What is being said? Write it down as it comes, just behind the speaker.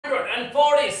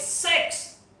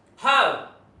146. How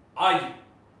are you?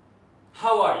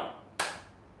 How are you?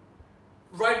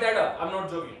 Write that up. I'm not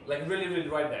joking. Like really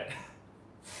write that.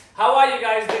 How are you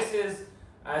guys? This is,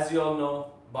 as you all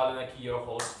know, Baliyan Akki, your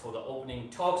host for the opening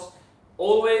talks.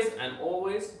 Always and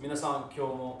always, 皆さん今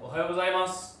日もおはようございま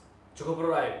す。チョコプロ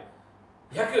ライ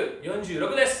ブ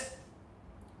146です。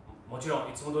もちろん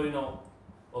いつも通りの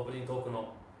オープニングトーク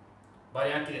のバ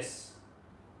リヤンアッキです。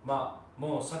まあ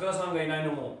もう桜さんがいない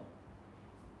のも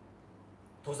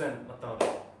当然だったので、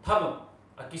多分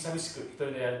アッキー寂しく一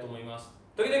人でやると思います。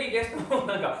時々ゲストも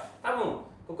なんか多分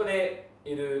ここで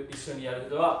一緒にやる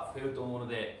人は増えると思うの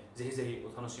で、ぜひぜひ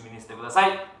お楽しみにしてくださ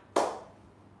い。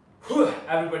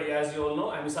Everybody, as you all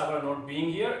know, Emi Sakura not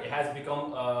being here, it has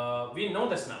become, we know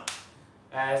this now.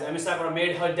 As Emi Sakura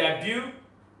made her debut,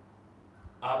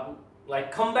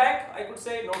 like comeback, I could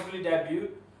say, not really debut,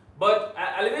 but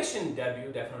elevation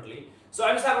debut definitely. So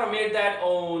Emi Sakura made that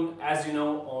on, as you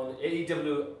know, on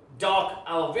AEW Dark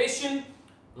Elevation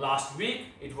last week.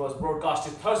 It was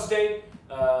broadcasted Thursday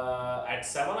at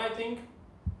 7, I think.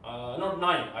 Not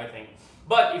 9, I think.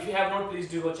 But if you have not, please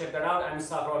do go check that out. Emi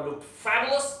Sakura looked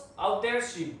fabulous out there.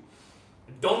 She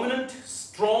dominant,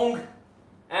 strong,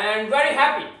 and very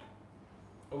happy.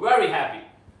 Very happy.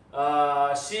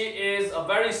 She is a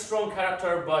very strong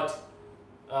character, but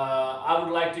I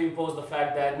would like to impose the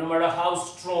fact that no matter how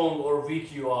strong or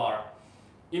weak you are,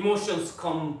 emotions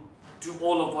come to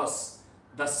all of us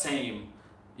the same.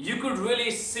 You could really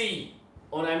see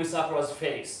on Emi Sakura's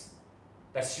face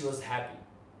that she was happy.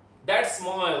 That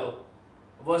smile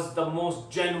was the most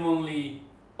genuinely,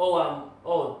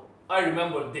 I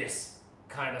remember this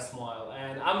kind of smile,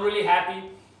 and I'm really happy.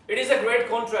 It is a great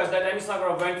contrast that Emi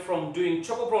Sakura went from doing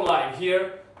ChocoProLIVE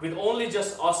here with only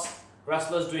just us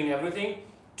wrestlers doing everything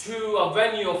to a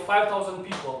venue of 5,000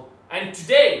 people, and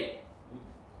today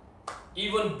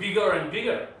even bigger and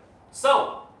bigger.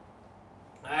 So,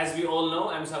 as we all know,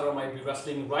 Emi Sakura might be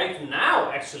wrestling right now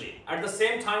actually at the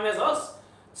same time as us.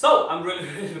 So, I'm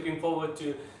really looking forward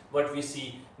to what we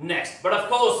see next. But of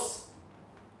course,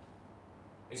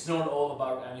 it's not all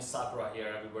about Emi Sakura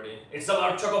here, everybody. It's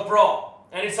about ChocoPro,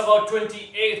 and it's about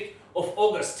 28th of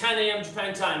August, 10 a.m.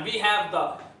 Japan time. We have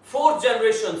the 4th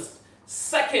generation's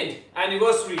 2nd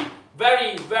anniversary,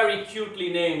 very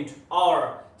cutely named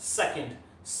Our Second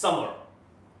Summer.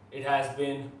 It has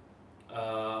been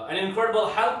an incredible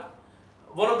help.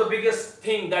 One of the biggest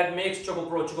thing that makes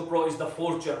ChocoPro is the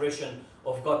 4th generation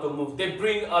of Gatoh Move. They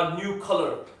bring a new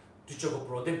color to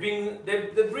ChocoPro.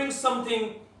 They bring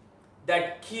something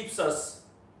that keeps us,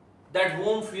 that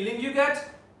warm feeling you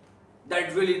get, they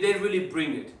really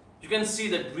bring it. You can see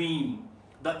the dream,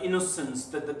 the innocence,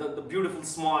 the beautiful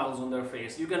smiles on their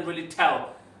face. You can really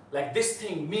tell, like, this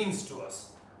thing means to us.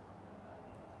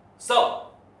 So,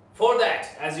 for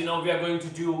that, as you know, we are going to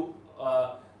do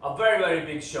a very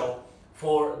big show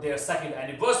for their 2nd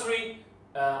anniversary.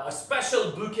 A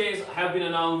special bouquets have been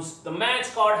announced. The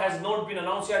match card has not been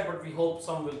announced yet, but we hope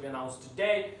some will be announced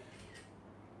today.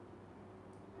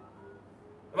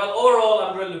 Well, overall,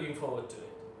 I'm really looking forward to it.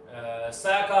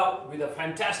 Sayaka with a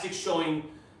fantastic showing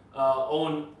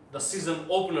on the season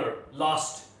opener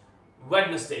last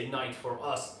Wednesday night for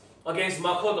us against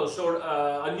Makoto, showed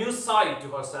a new side to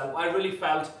herself. I really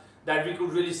felt that we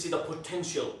could really see the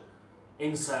potential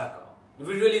in Sayaka.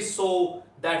 We really saw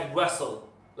that vessel,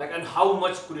 like, and how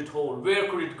much could it hold, where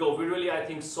could it go. We really, I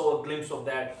think, saw a glimpse of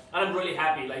that, and I'm really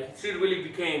happy. Like, she really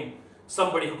became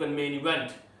somebody who can main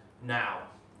event now.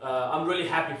 I'm really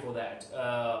happy for that.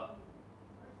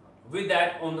 With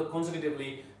that,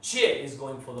 consecutively, Chie is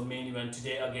going for the main event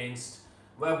today against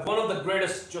one of the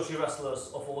greatest Joshi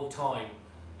wrestlers of all time,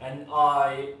 and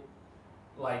I'm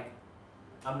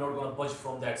not going to budge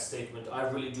from that statement. I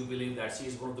really do believe that she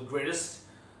is one of the greatest,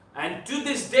 and to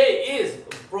this day is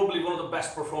probably one of the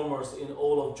best performers in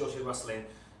all of Joshi wrestling.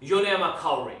 Yoneyama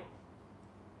Kaori.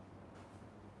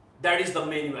 That is the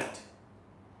main event.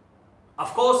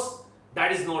 Of course,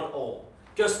 that is not all.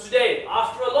 Because today,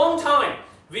 after a long time,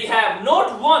 we have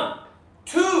not 1,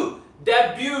 2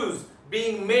 debuts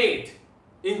being made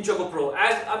in ChocoPro.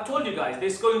 As I've told you guys,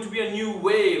 there's going to be a new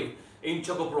wave in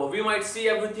ChocoPro. We might see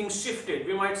everything shifted.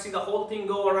 We might see the whole thing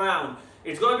go around.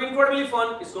 It's going to be incredibly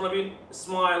fun. It's going to be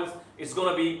smiles. It's going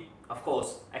to be, of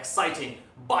course, exciting.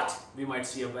 But we might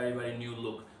see a very new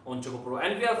look on ChocoPro.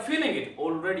 And we are feeling it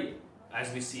already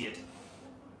as we see it.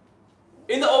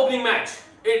 In the opening match,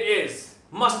 it is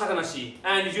Masa Takanashi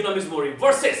and Yuna Mizumori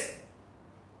versus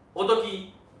Tokiko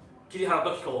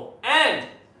Kirihara, and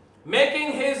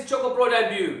making his ChocoPro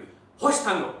debut, Hoshi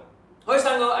Tango. Hoshi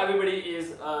Tango, everybody,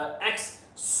 is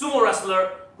ex-sumo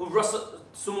wrestler who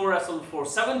sumo wrestled for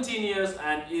 17 years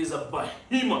and is a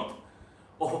behemoth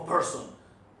of a person.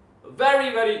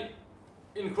 Very, very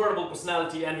incredible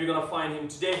personality, and we're gonna find him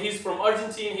today. He's from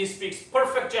Argentina. He speaks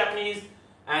perfect Japanese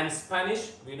and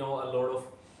Spanish. We know a lot of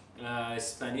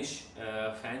Spanish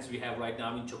fans we have right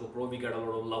now in ChocoPro. We get a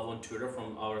lot of love on Twitter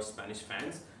from our Spanish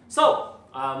fans. So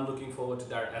I'm looking forward to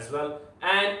that as well.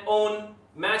 And on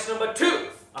match number 2,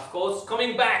 of course,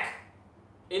 coming back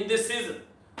in this season,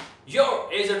 your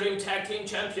Asia Dream Tag Team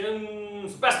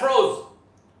Champions, BestBros,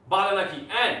 Baliyan Akki,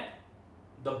 and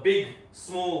the big,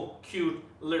 small, cute,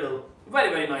 little, very,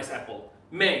 very nice apple,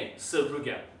 Mei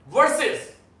Suruga,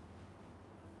 versus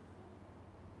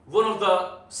one of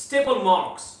the staple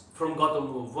marks from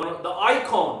Gatoh Move, one of the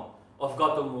icon of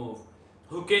Gatoh Move,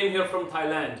 who came here from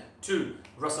Thailand to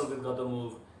wrestle with Gatoh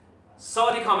Move,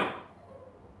 Sawadi kamen,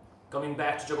 coming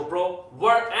back to ChocoPro,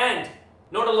 and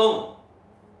not alone,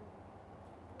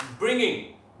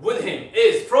 bringing with him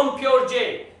is from Pure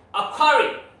J,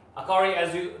 Akari. Akari,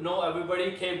 as you know,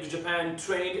 everybody came to Japan,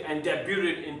 trained and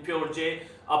debuted in Pure J,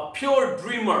 a pure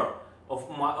dreamer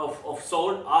of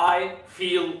soul. I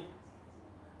feel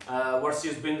what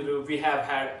she's been through. We have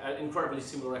had incredibly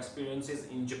similar experiences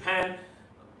in Japan.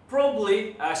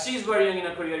 Probably, she's very young in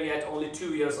her career yet, only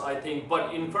 2 years I think,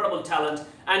 but incredible talent.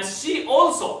 And she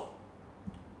also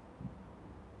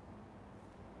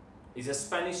is a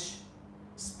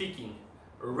Spanish-speaking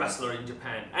wrestler in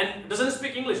Japan, and doesn't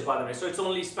speak English, by the way, so it's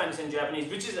only Spanish and Japanese,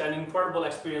 which is an incredible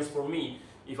experience for me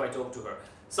if I talk to her.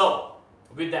 So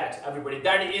with that, everybody,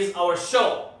 that is our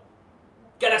show.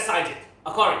 Get excited.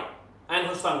 Akari and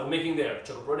Hoshi making their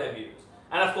ChocoPro debuts,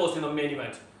 and of course in the main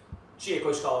event, Chie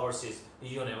Koishikawa versus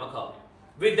Yoneyama Kaori.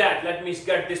 With that, let me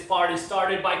get this party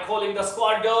started by calling the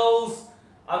squad girls.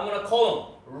 I'm gonna call them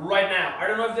right now. I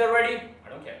don't know if they're ready. I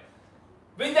don't care.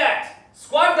 With that,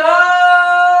 squad girls!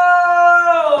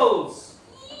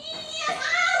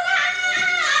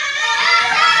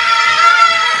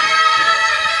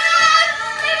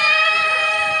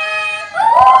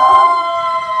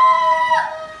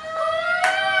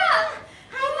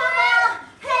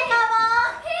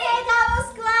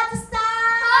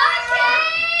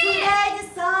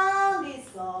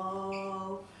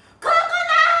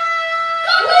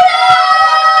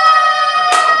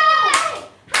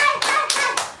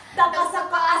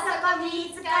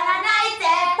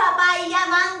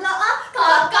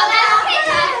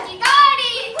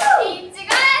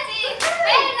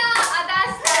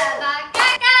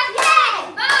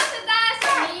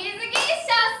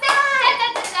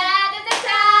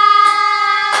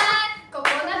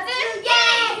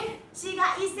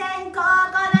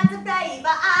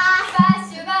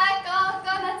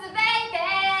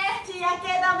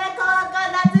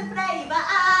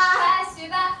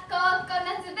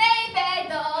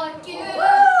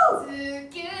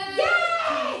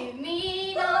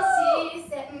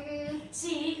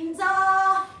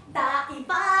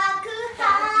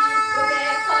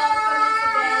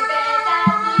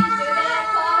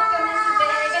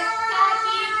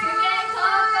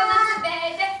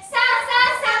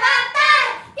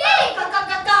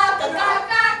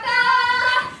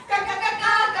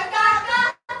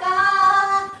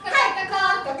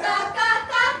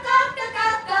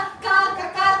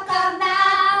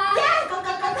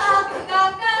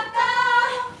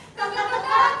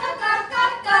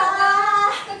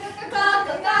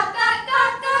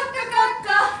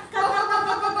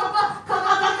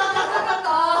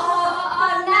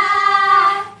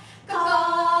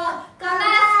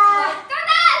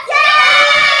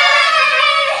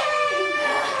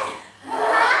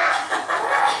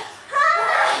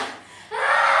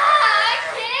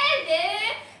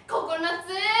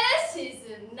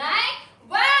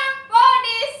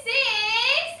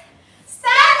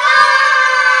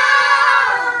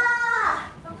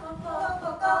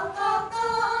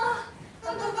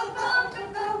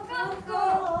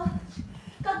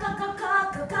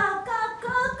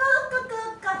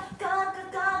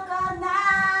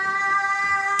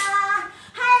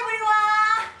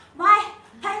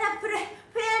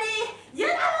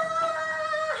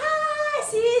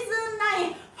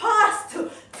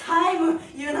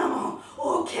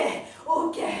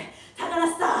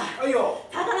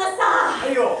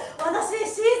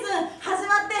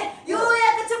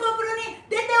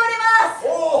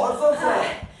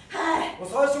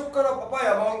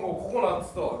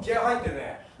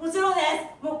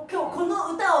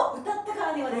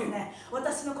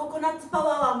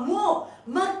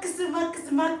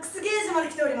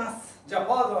じゃあ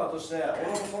パートナーとして俺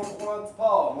もそのココナッツパワ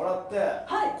ーをもらって、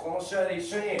この試合で一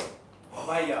緒にパ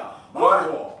パイヤ、マ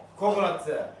ンゴー、ココナッ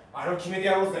ツ、あれを決めて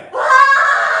やろうぜ。わ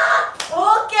ー、オ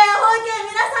ッケー。意見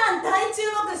皆さん大注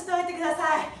目しておいてくだ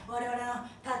さい。我々の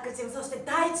タッグチーム、そして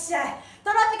第1試合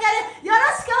トロピカルよろ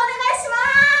しくお願いしま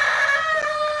す。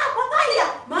パパイヤ、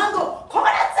マンゴー、ココ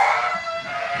ナッツ。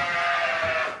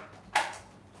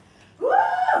うわ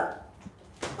ー、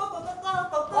ここここ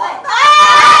ここ。おい。こ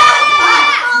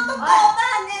こここだ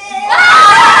ね。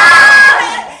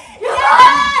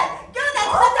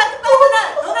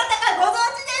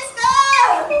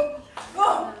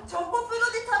チョコプロ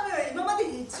で多分今までで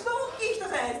一番大きい人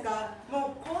じゃないですか。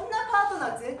もうこんなパートナ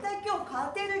ー絶対今日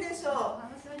勝てるでしょう。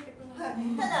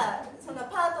ただそんな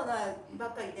パートナーば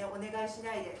っかりでお願いし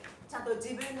ないで、ちゃんと自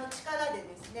分の力で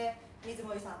ですね、水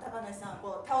森さん、高梨さん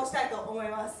を倒したいと思い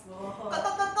ます。こここここ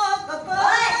こ。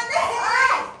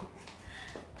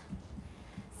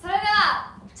それで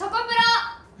はチョコプロ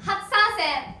初参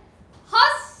戦、星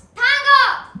単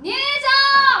語入場。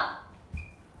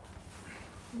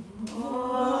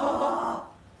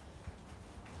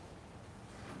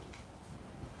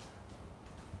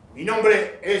Mi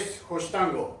nombre es Hoshi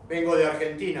Tango, vengo de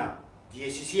Argentina,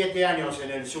 17 años en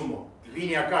el sumo y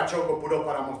vine acá a ChocoPro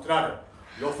para mostrar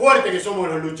lo fuerte que somos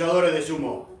los luchadores de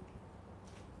sumo.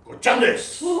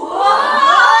 ¡Cochandes!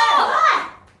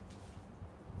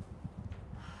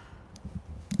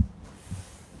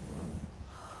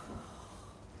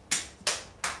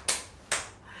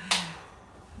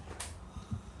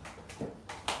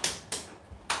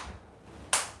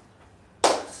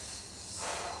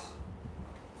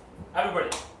 Everybody,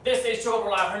 this is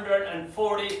ChocoProLIVE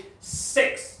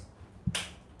 146.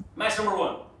 Match number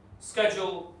 1,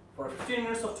 scheduled for 15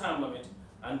 minutes of time limit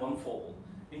and 1 fall.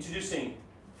 Introducing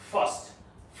first,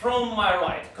 from my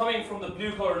right, coming from the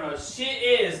blue corner, she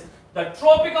is the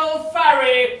tropical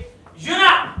fairy,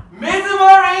 Yuna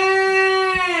Mizumori!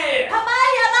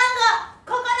 Papaya, mango,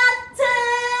 coconut.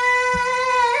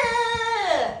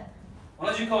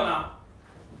 同じコーナ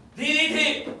ー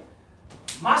DDT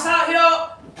正弘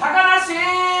高梨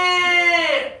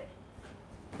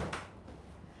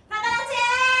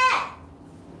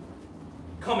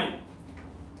coming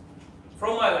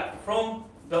from my left, from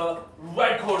the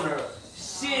right corner,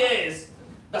 she is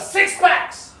the six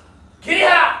packs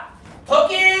Kirihara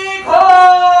Tokiko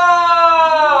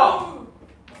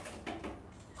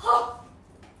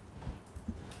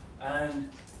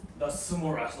and the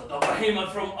sumo wrestler, the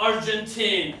behemoth from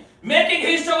Argentina, making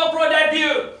his ChocoPro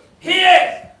debut. He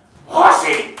is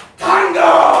Hoshi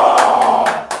Tango!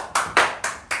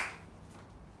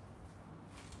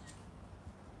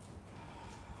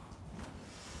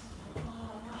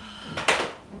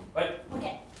 Wait.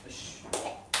 Okay. Wait.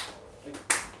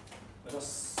 Let us.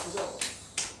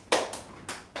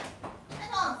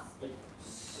 Wait.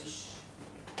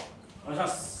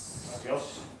 Adiós.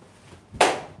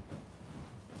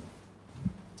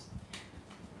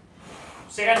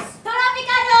 Seconds. トロピ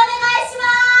カルお願いしま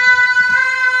す。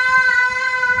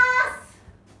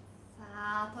さ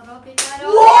あトロピカルう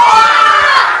わ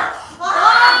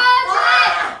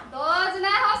同時な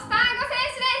い星単語選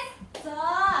手です。さ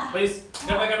あ Please,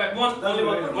 get back. One, only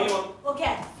one. OK いき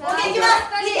ますさあいきます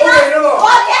一人いきます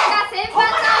が先発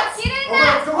を切るんだ。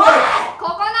コ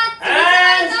コナッツミ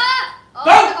スのこ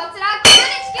ちらここで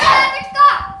地球のアテキコ。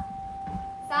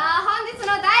さあ本日の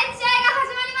第1試合が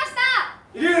始まりました。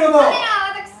カメラは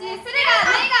私駿河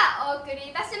メイがお送り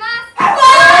いたします。こ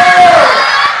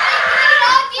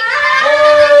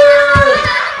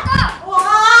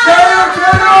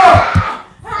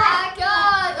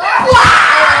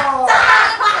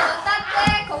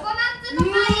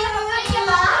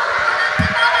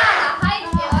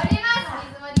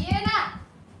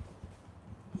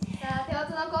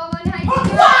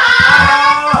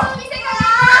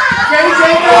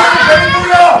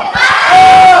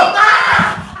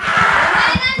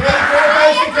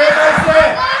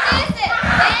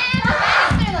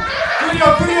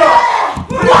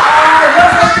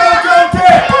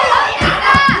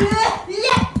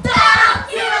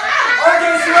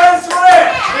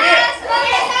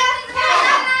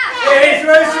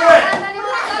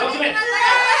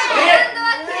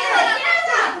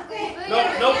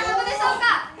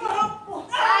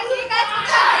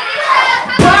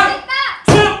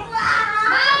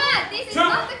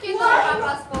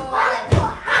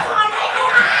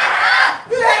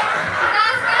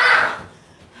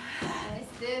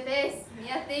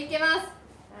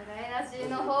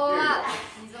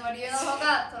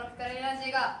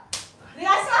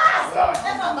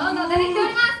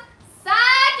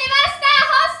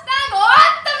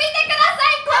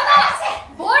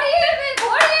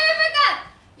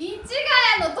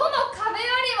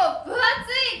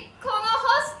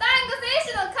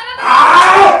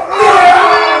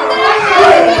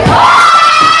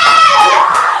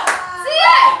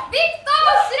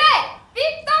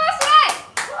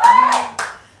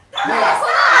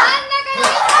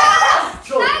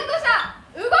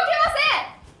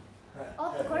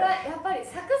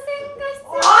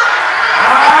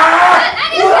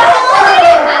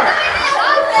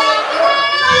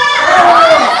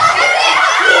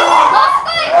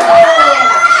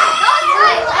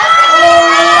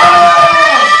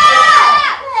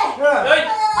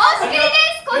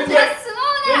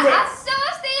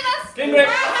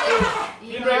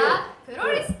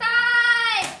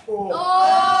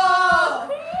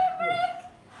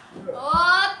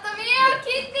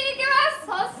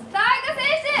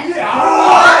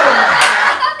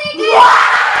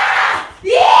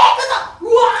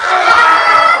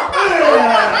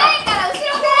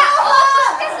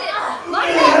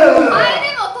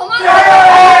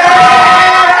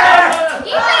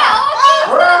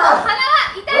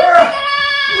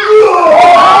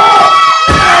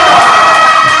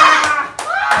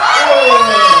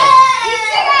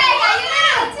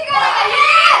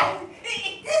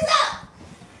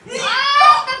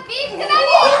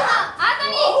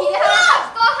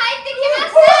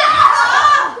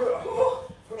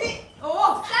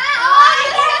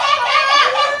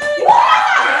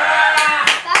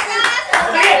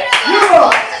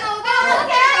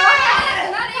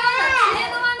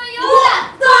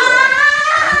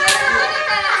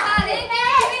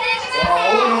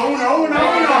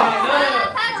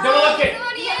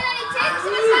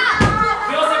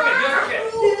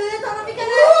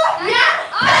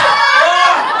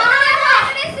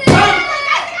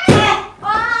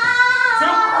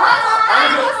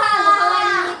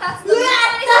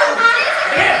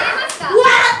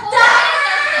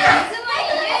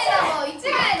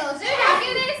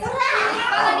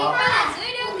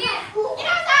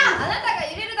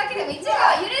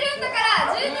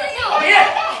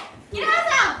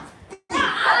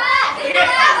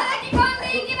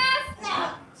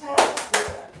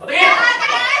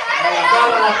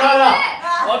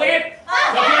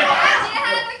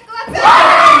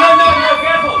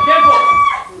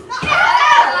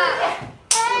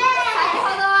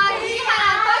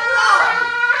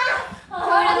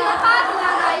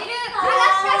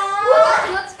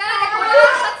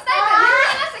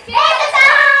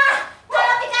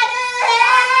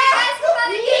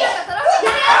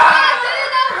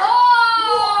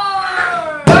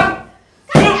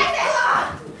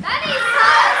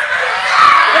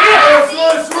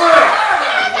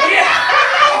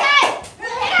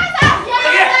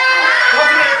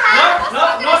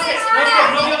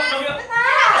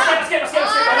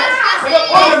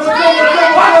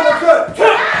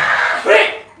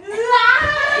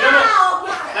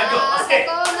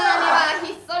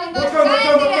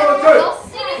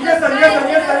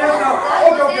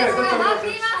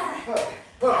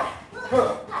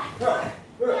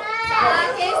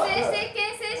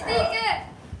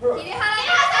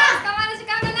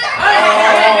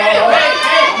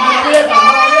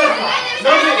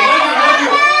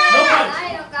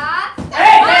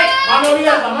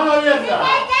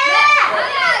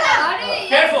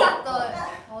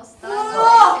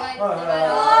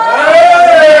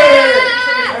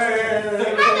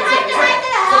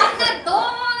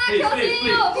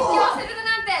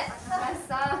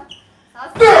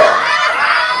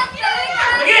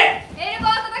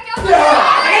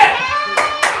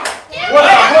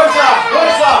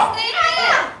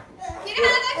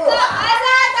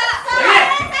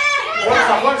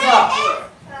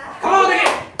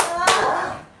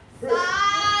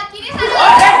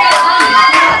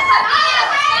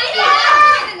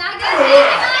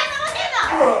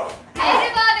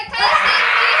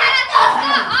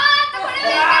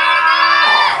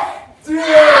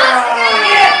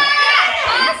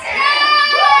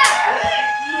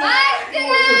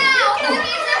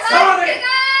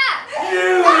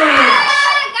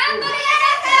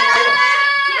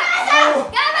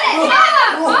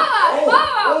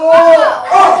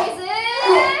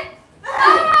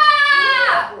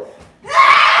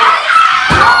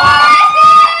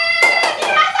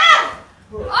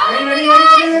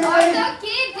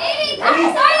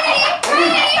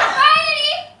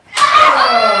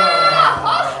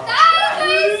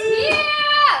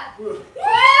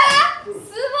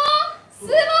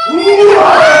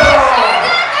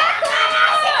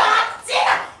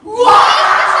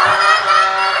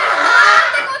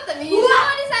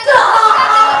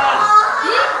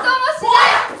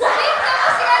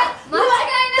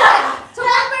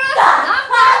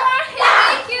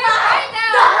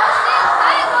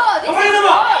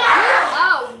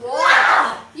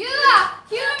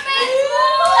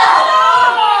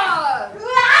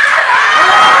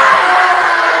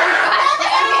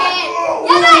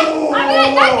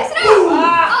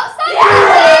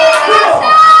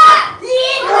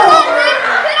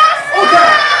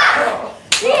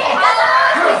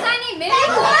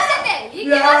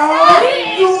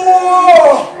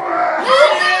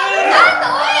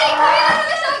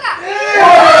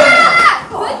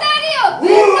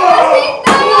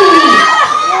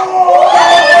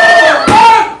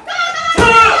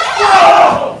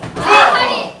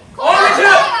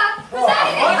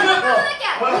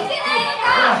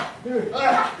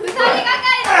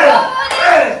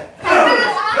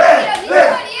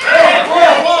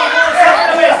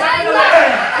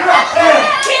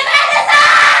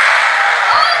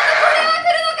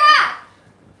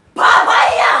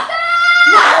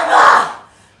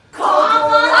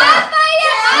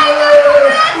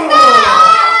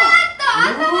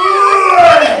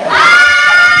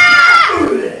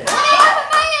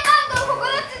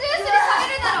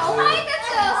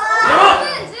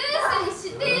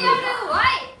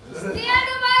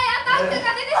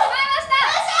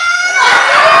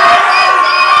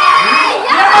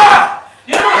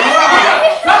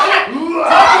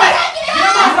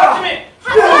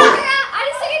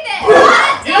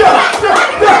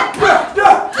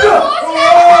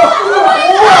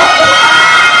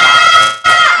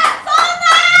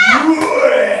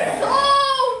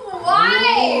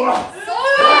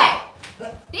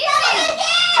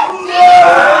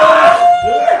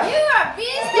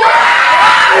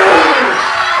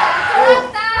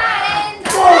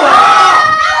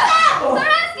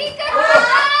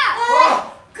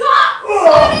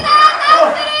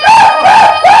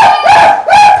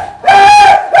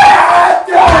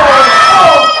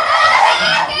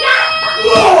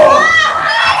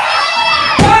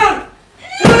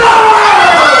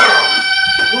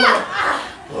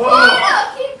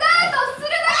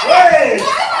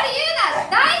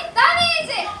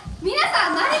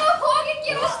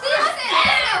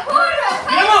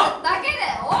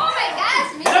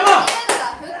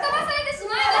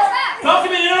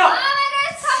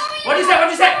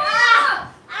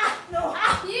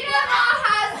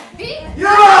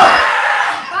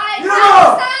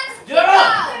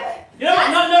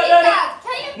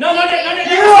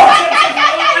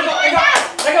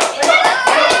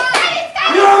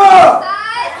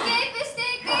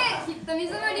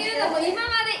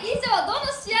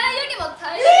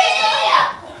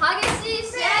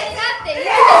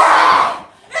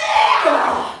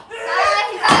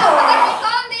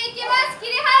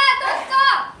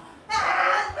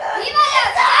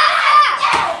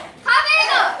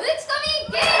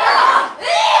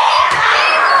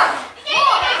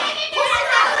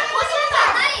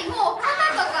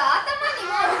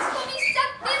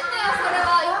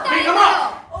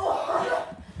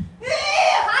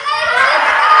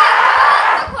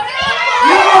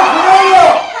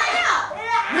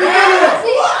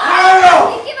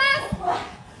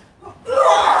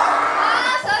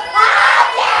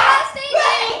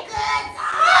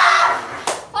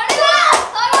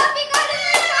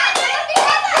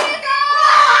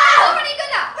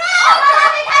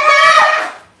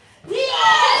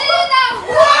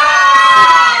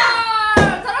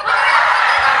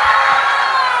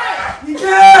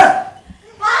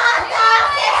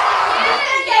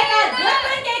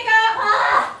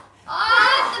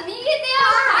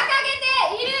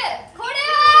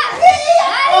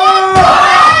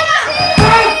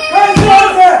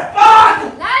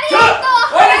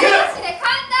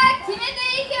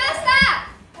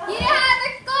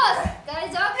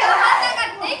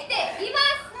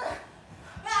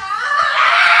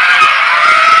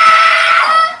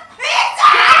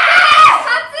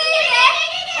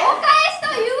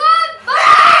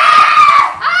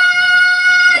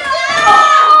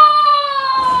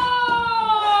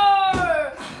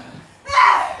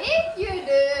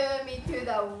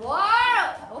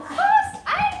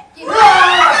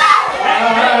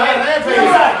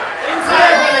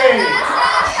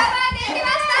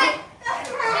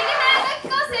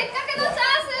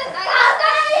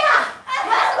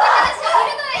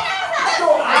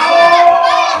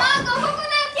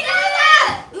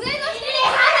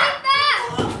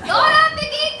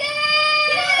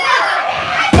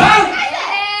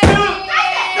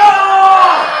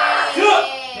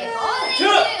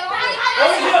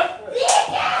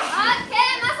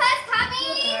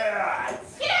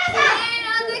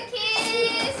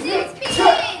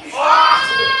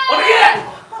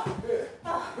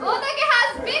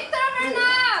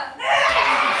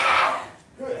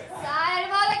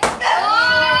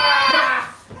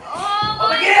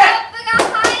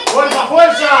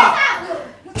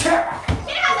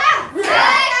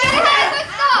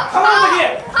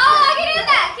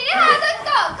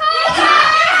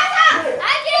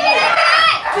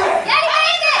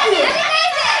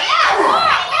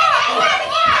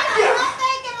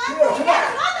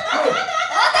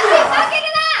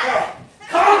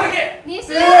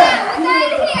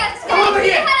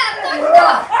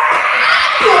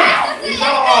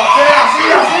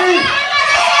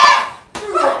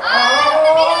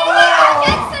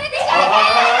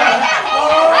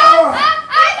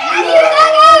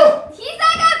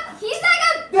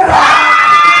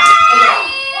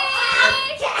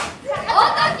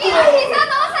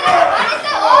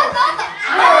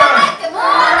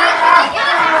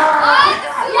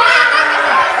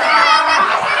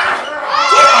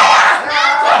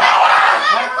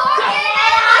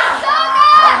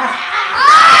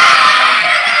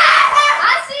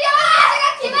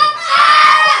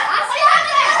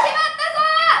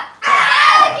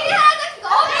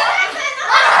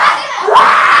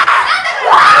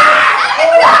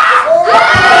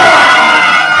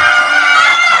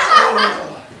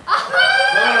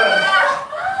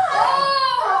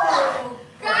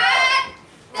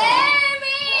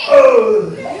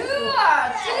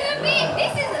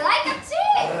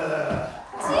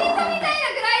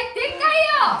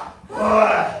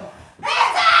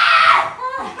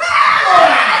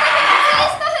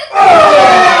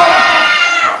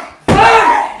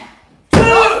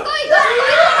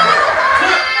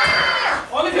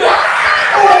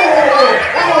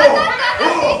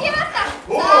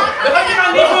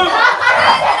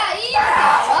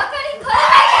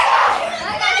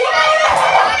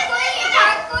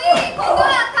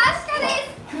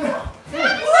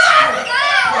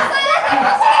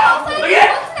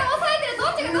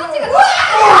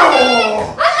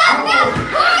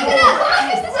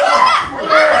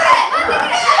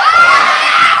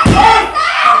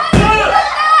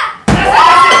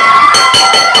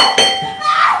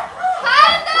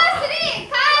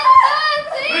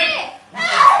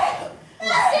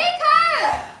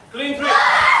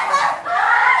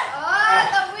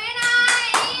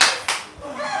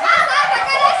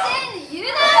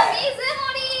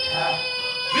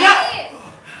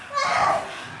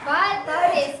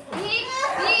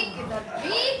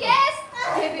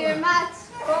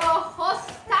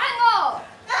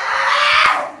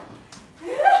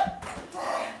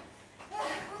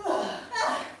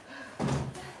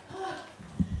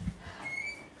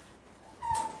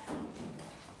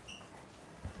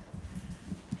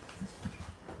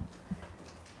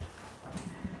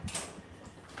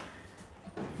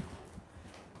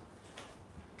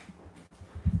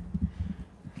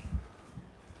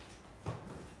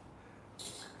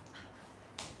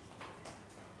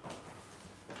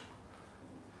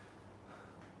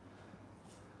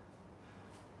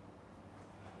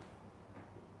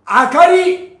あか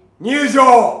り入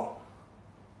場。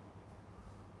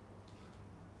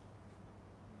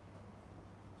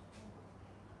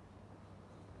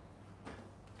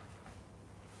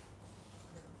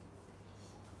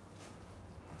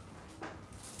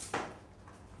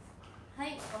は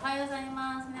い、おはようござい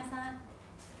ます。皆さん、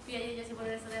ピアユー女子プ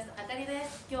ロレスです。あかりで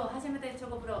す。今日初めてチョ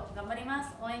コプロ頑張ります。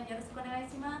応援よろしくお願い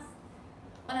します。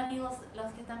Hola amigos,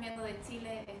 los que están viendo de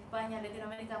Chile, España,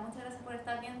 Latinoamérica, muchas gracias por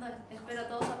estar viendo. Espero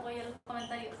todos apoyen los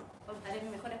comentarios. Haré mi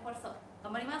mejor esfuerzo.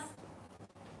 ¡Vamos!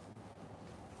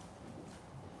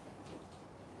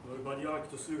 バリヤンアキ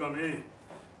と駿河メイ、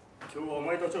今日はお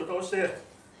前たちを倒して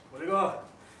俺が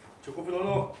チョコプロ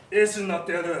のエースになっ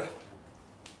てやる。よっ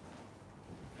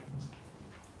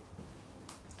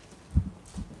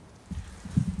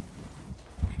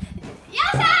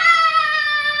しゃー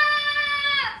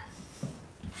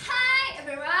！Hi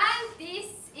everyone, this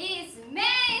is Mei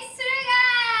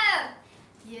Suruga.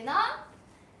 You know,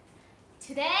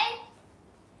 today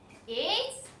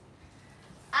is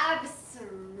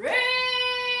absolutely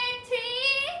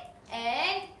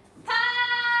and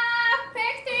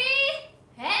perfectly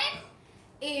and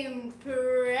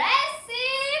impressive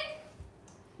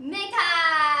May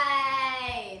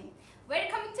time.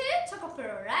 Welcome to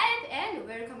ChocoProLIVE and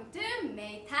welcome to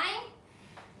May time.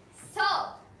 So,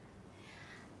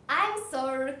 I'm so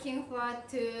looking forward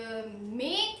to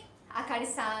meet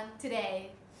Akari-san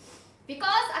today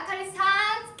because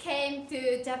Akari-san came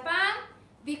to Japan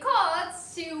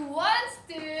because she wants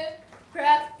to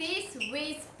practice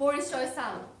with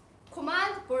Bolshoi-san,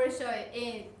 command Bolshoi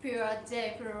in Pure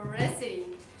J Pro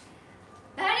Wrestling.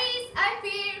 That is, I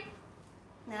feel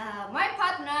my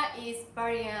partner is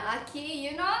Baliyan Akki,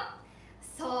 you know.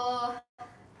 So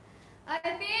I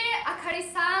feel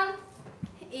Akari-san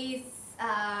is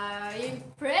an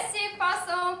impressive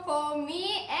person for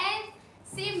me, and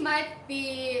she might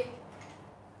be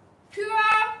pure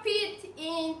fit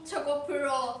in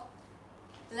ChocoProLIVE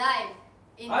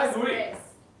in I this agree. race.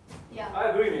 Yeah. I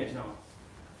agree, mate. No.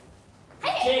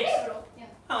 Hey, bro. Yeah.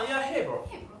 Oh yeah, hey bro.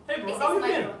 Hey, bro. Hey bro, This how is you my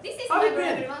been? bro. This is How my you bro,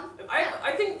 been? everyone.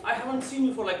 I think I haven't seen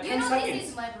you for like 10 You know, seconds. this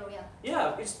is my bro, yeah.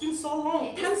 Yeah, it's been so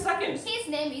long. 10 seconds. His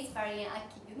name is Baliyan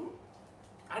Akki, you know?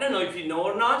 I don't know if you know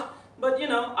or not, but you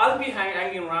know, I'll be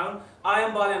hanging around. I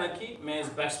am Baliyan Akki, Mei's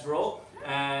best bro,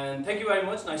 and thank you very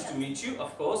much. Nice to meet you,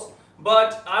 of course.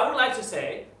 But I would like to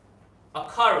say,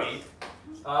 Akari,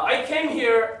 I came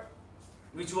here,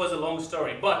 which was a long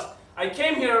story, but I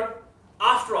came here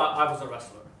after I was a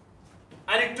wrestler.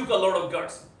 And it took a lot of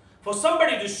guts for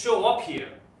somebody to show up here,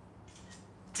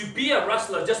 to be a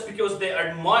wrestler just because they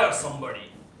admire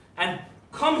somebody, and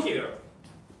come here,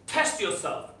 test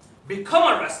yourself, become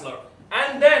a wrestler,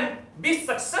 and then be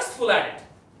successful at it.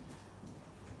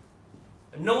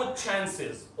 No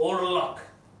chances or luck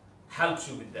helps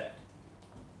you with that.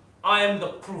 I am the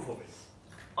proof of it.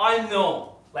 I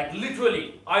know, like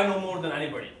literally, I know more than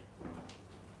anybody.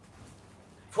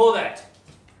 For that,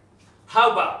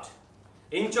 how about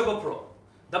in ChocoPro,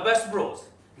 the best bros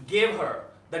gave her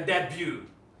the debut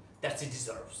that she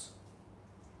deserves.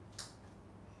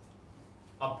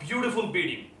 A beautiful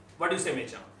beating. What do you say,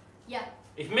 Mei-chan? Yeah.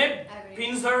 If Mei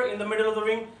pins her in the middle of the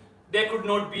ring, there could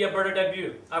not be a better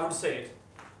debut. I would say it.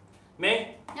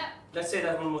 Mei? Yeah. Let's say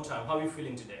that one more time. How are you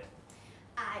feeling today?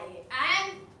 I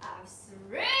am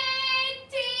absolutely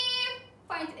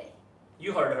fine today.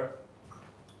 You heard her.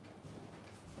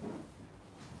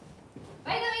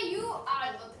 By the way, you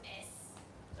are not S.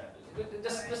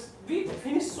 Just we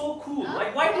finished so cool.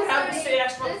 Like, why do you have to say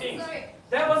extra things?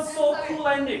 That was so cool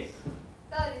ending.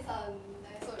 Sorry.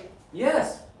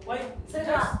 Yes. Why? それ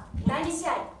では第2試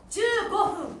合15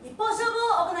分一本勝負を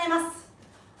行います。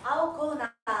青コー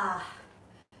ナー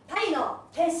タイの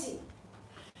天使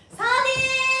サディ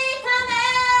カメ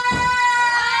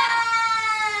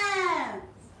ン。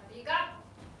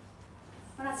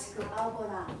同じく青コー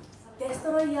ナーデス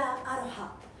トロイヤーアロ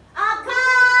ハアカ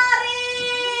リ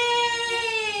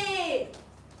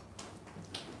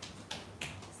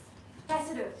対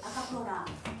する赤コーナー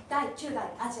第9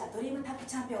代アジアドリームタッグ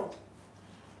チャンピオン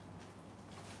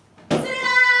それが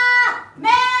メ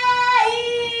イ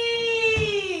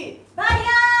バリアンア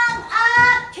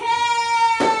ッケー。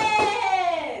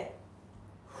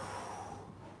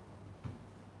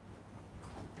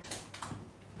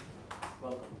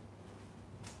Welcome.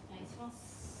 お願いしま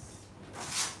す。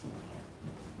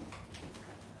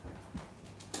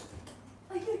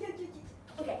オッ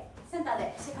ケーセンター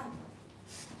でシェカンお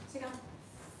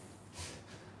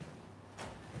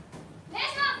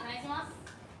願いしま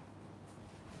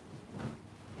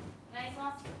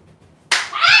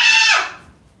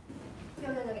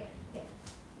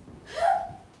す。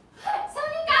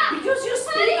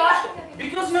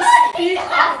Because you speak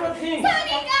after things.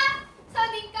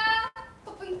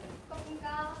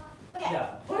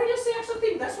 Yeah. Why do you say extra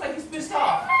things? That's why he's pissed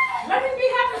off. Let him be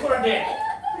happy for a day.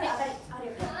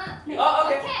 Oh,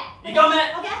 okay. You got it.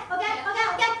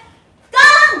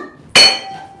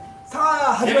 さ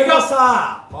あ始まりまし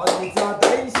た。本日は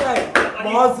第2試合、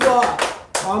まずは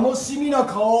楽しみな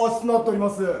顔合わせとなっておりま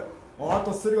す。あ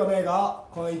と駿河メイが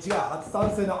この1が初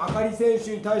参戦のあかり選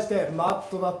手に対してマッ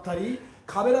トだったり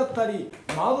壁だったり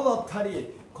窓だった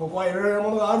りここはいろいろな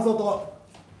ものがあるぞと。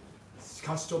し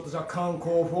かしちょっと若干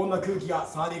こう不穏な空気が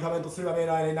サーディー仮面と駿河メイ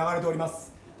の間に流れておりま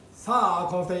す。さあ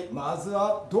この2人まず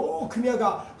はどう組み合う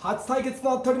か初対決と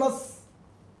なっております。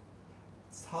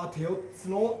さて4つ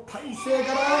の体勢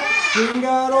からフィン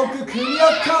ガーロック組み合っ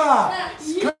た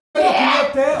しっかり組み合っ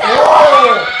て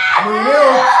胸を突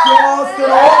き合わせての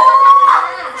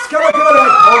力比べここ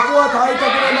は体格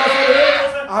で勝る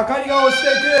あかりが押してい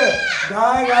くだが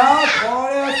こ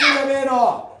れは駿河メイの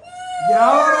柔ら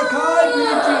かいブリッ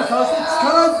ジそして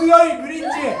力強いブリッジ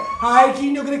はい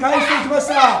筋力で返していきまし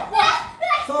たさ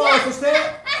あそしてリ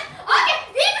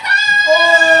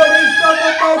スターの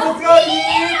解説がいい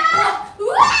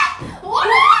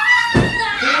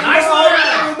ナイス投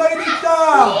げていったカ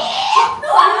ウ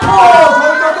ンター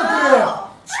アタック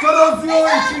力強い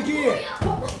一撃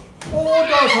そ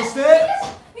して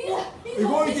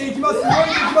動いていきます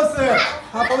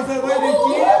ハポルセン動いていき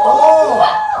平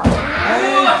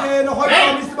成のホイップ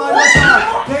のミスもありました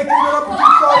テックドロップキッ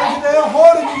クを入れてホー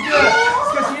ルに行くし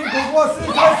かしここはす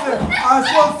ぐ返す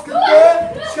足をすくって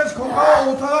しかしここは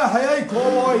お互い速い攻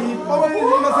防一歩も入れてい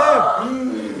ません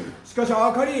しかし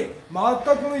あかり全く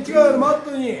この内側のマッ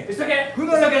トに不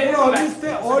慣れなところを見せ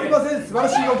ておりません素晴ら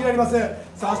しい動きになります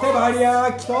そしてバリアンア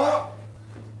ッキと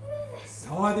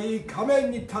サワディ仮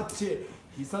面にタッチ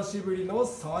久しぶりの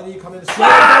サワディ仮面で試合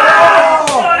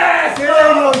正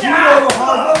義のヒーローの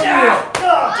はずなのに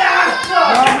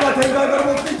何が展開から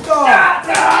持ってきた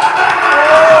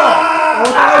お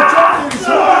互いちょっとより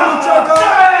勝負に打ち合うか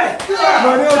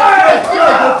胸をつけ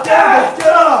ろ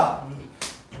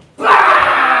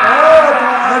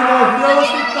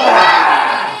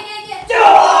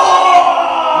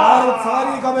サワ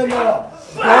ディ仮面の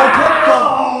バ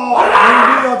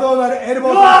エルボ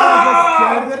ーと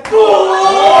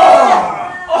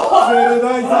鋭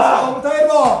い、そして重たいエル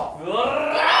ボー。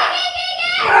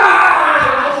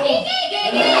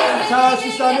さあ、そ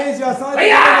してダメージはサーディー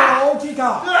が大きい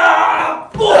か。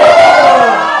フ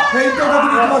ェイントをかけ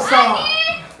ていきました。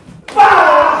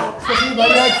しかしバ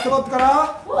リアンストップか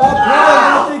らプレーを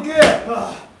狙っていく。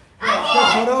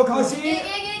それをかわし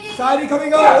サーディーカメ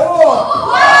が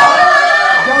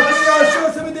逆に足を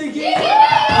攻めていき、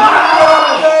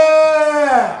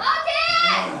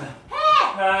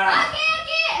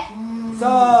さ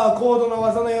あ、高度な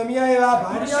技の読み合いは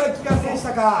バリアンキが制し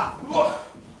たか。も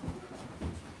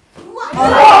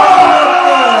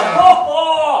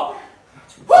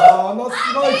の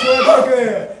すごい跳躍力、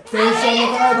テンション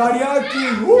の高いバリアンキ、ウォ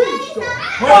ーッと超えていき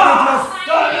ます。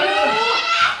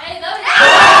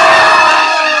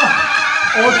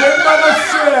おてんばダッ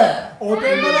シュ、お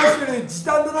てんばダッシュで時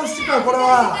短のダッシュか、これ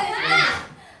は。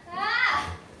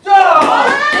さ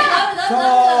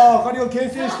あ、あかりを牽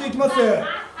制していきます。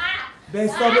ベ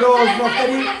ストブローズの2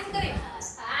人、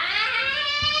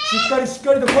しっ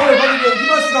かりと声をかけていき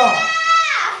ますが、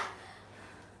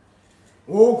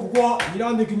おお、ここは睨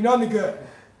んでいく、睨んでいく。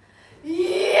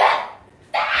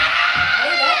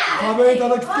壁に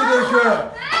叩きつけてい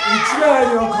く。一枚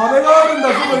には壁があるんだ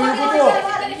ぞということ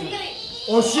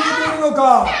を教えているの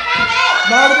か、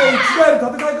まるで一枚の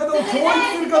戦い方を教育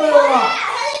するかのような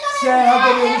試合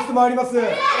運びを見せてまいります。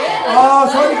ああ、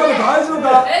サーディカメ大丈夫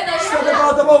か、下から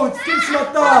頭を打ちつけてしまっ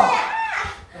た。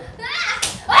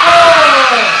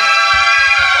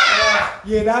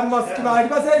油断も隙間あり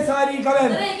ません、サーディカメ。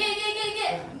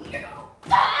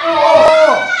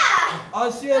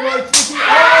足への一撃、な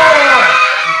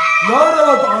んだろ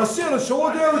う、足への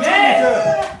焦点を打ち込んでいく。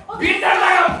ビーター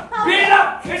だよ、ビー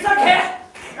ター、消さけ。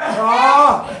ああ、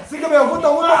杉上怒った、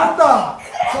怒った。さ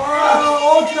あ、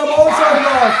大きなモーションの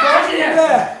スタンディングで。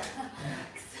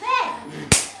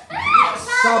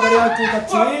さあ、バリアンキータッ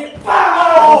チ。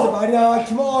バリアン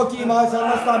キも大きいマーシャル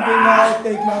のスタンピングが打っ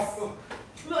ていきます。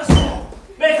さ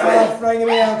あ、フライング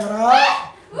メアから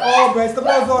ベストブ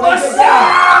ローズを連携した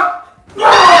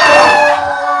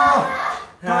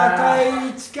高い位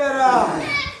置から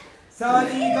サー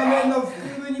ディー画面の腹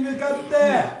部に向かっ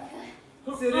て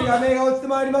駿河メイが落ちて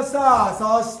まいりました。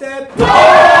そして腹部に落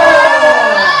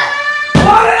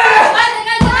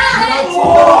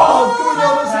と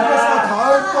してきました。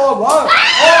カウント1。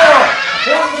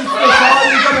本日のサーデ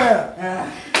ィー画面、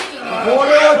こ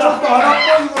れはちょっと荒っ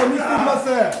ぽいところを見せていきます。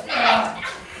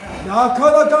な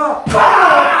かなか一つ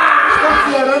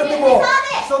やられても一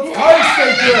つ返してい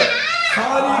くサ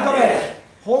ーディーカメ、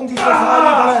本日のサーデ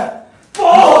ィーカメ、非常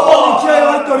に気合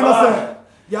が入っております。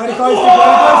やり返していく、やり返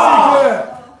していく。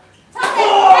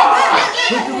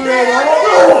腹部へのシ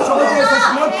ョートそしてナ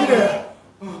ックル、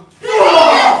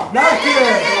ナックル、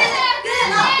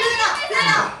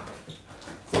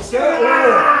そして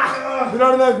振ら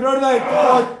れない、振られない、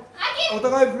お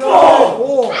互い振られない、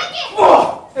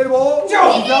エルボー、膝、アッ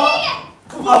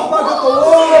パーカット、ここ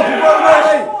は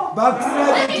ない、バックスライ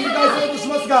ドで切り返そうとし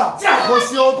ますが、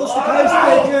腰を落として返して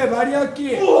いくバリアンキ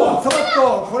ー、サバッ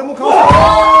ト、これもかわす。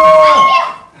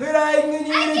フライング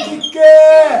ニールキック、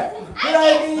フ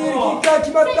ライングニールキックが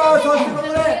決まった。そしてここ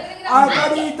でアカ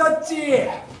リータッチ、正面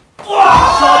か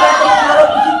らドロッ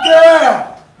プキック、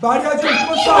バリアンキー決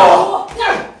まった。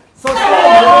そしてフォア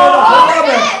ーム、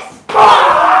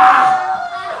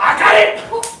アカリ、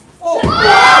おっ、うまい、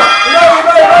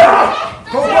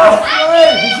ここは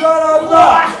藤原アン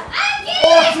ダー、お、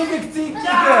追撃追撃、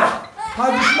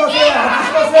外しません、外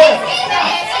しません。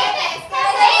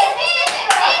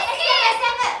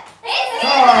さあ、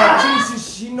チリ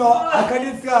出身のあか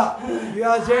りですが、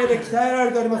URJ で鍛えら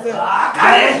れております。あ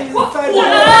かり、そういうとこ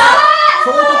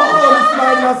ろを見せて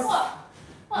まいります。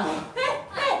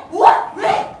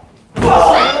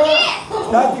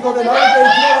ラティコで投げていき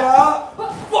ながら、もう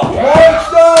一度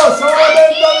正面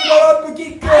ドロップキ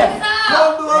ック、今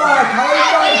度はカウン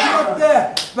ターに決まって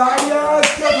バリアンアッキ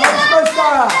を倒しました。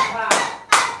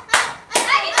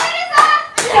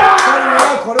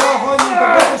これは本人と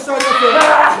決しております。ロ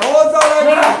ーザーライ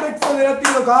ブコンプレックスを狙ってい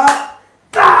るのか。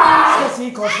しか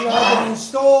し腰の後に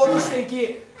死闘を落としてい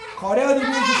き、これをディフェ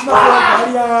ンスしますバ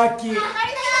リアンアッキ。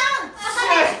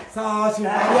さあ、バリア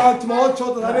ンアッキもち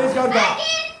ょっとダメージがあるか。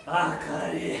あ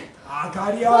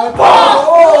かりはおー、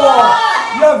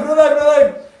いや、振らない振らない、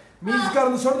自ら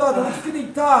のショルダーを叩きつけて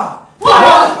いった。一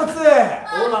発、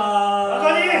オ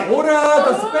ラー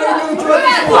とスペインの打ち割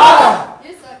りしていった。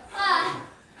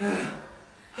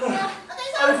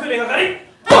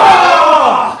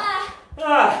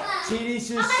チリ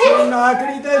出身のアク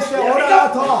リに対してオ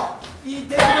ラーといい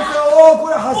テクですよ。おお、こ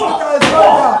れ走ったらしまう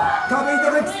か。壁に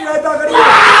叩きつけられたあかり。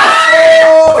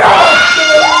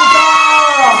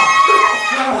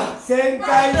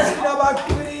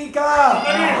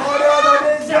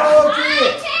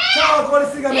り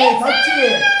すがねタッチ。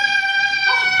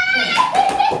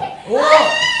おお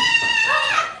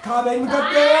壁に向かっ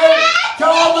て今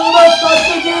日ものスパッ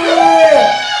チキ。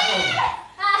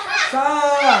さ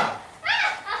あ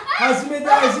初めて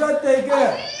味わっていく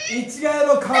市ヶ谷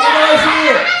の壁の味。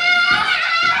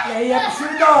レイアップシュー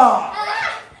ト。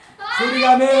駿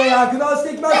河メイ躍動し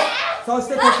ていきます。そし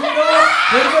て得意のヘルメ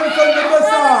ットになりました。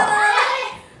さ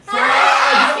あ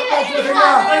ギラッとはしませんが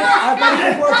あかり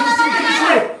ここは厳しい。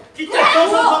切ってきた。そ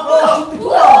し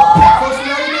て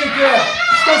投げていく。し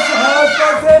かし離し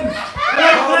ません。こ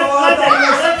の辺りがし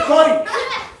っかり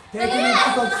テクニック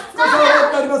としつこさを持っ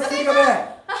ております駿河メイ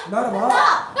ならば、お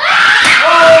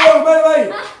おうまいうまい。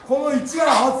この1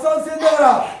が初参戦だか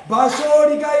ら場所を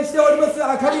理解しております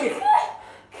あかり。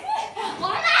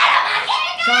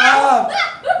さあ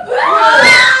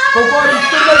ここはリッ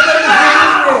トルバスターです。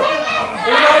う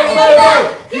まいうまいうまい。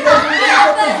左に取っ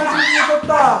た左に取っ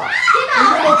た。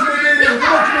腕も決めている腕も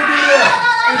決めている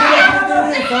腕も決め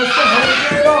ている。そしてヘル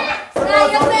メイのそれは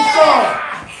サービスショー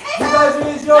左十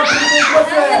字を決めていきます。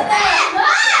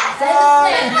さあ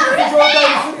一時状態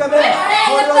にするかね。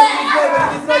これは右サイド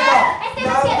右サイド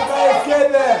なんとかエスケー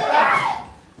プ。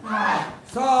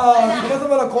さあさまざ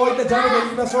まなこういったジャンルとい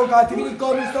いましょうかテクニック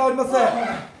を見せております。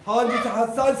本日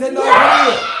初参戦のアカ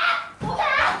リ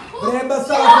ブレーンバス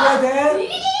ターを加えて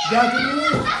逆に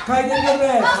回転ギャグで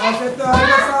3セット入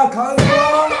りました。カウント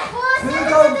は2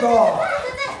カウント。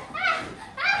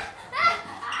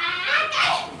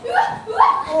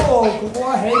おおここ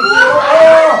は返球。おお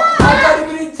アカリ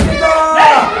ブリッジ出た。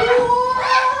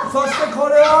そしてこ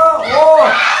れはおお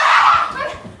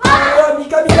これは三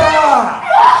上だ。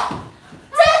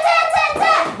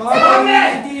マ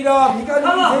ーティーの三上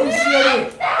選手より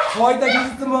こういった技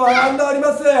術も学んでおり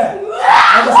ます。私も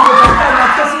若干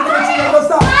懐かしい気持ちになりまし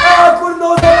た。ああこれ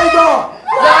ノーサイド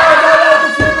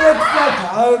セブレックスが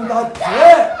カウンタッチ。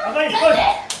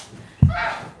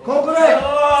ここで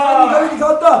三上に変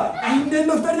わった因縁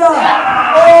の2人だ。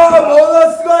おおもの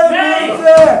すごいメイ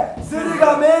ズ駿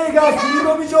河メイが切り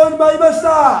込み状に舞いまし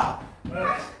た。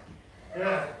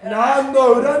何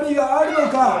の恨みがあるの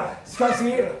か。しか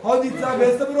し本日は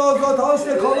ベストブローズを倒し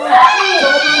てこの勝負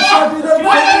にしたくなる宣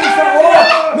言した。お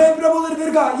おメンプラモデル出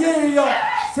るか。いやいやいや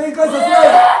正解させない。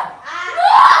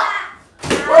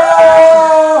お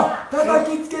お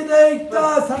叩きつけていっ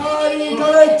たサワディか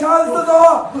らチャンスだぞ。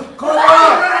これは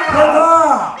出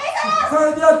た。そ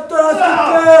れでやっとラスキッ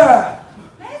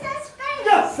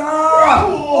ク。さあお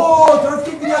おラス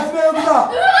キックに集めよう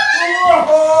か。お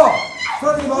お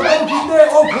さらにまたも組んで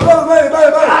おこれはうまいうまい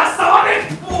うまい。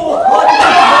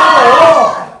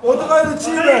お互いのチ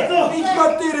ームに決ま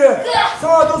っている。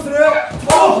さあどうする。お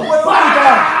おここは読んでいた。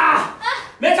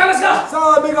めちゃめちゃ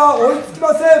さあ目が追いつき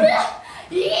ません。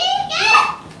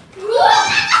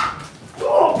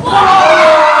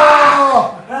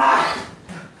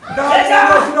ダイヤ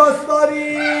のクロスボディ。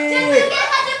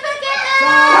さ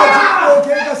あ10分を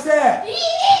経過してス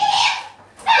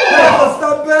タ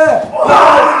ンプセ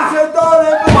ンター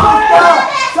連発してきた。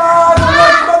さあこれは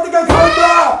決まってからカウント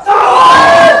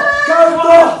カウント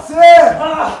ス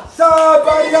さあ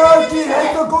バリヤンキヘッ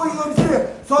ド攻撃を見せる。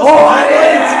そして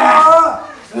さあ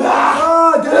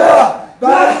出た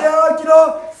バリヤンキ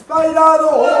のスパイラーの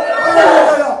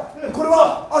これ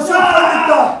は足を掴んでいっ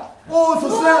た。おおそ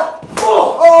しておお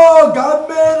顔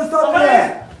面のスタンプで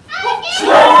白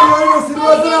い匂いをする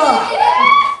技だ。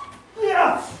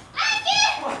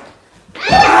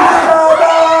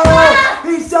フ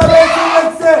ィッシャーベイスレッ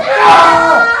クス。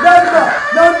なん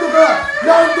とか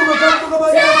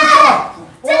間に合いました。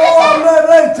おお危ない危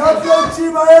ない。チャンピオンチ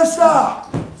ームあやした。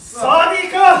サワディ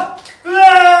ーカープレ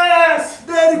ス。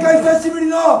出るか久しぶり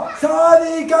のサワ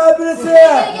ディーカープレス。美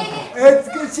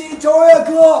しい跳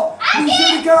躍を見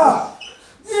せるか。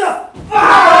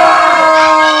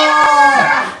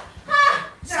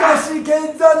しかし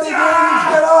剣山で迎撃か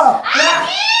ら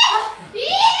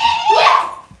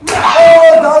お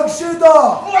おダンクシュート。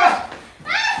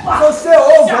そして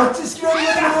おおぼっち式のよ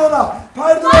うな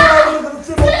パイルドライバーの形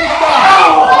で持ってきた。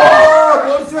おお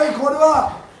ボルシュイこれ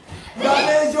はダメ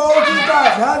ージを大きい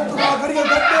か。なんとか明かりが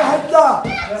勝手に入った。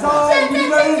さあ逃げ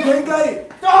られる展開。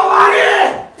終わり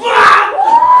ブラッ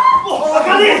おお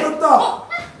取った。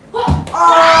あ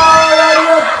ーラリア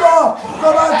ット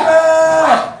ゴマク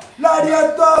ラリアッ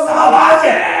トゴマク。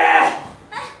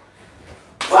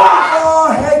おお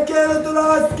変形のト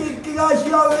ラスキックが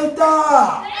火を吹い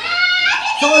た。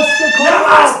そしてこれは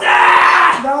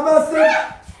ナマス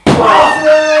完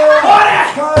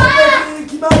璧に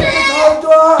決まってカウント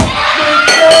は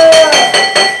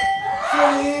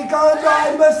3カウント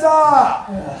入りました。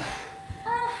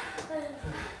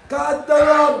勝ったの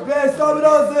はベストブ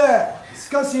ローズ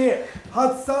かし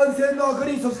初参戦のアカ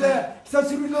リ、そして久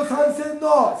しぶりの参戦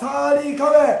のサーリーカ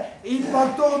メン、インパ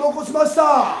クトを残しまし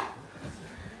た。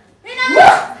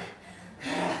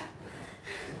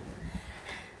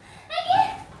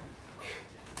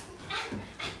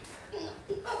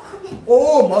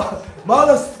おお、ま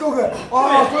だしつこく、あ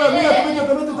あ、これはみんな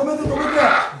止めて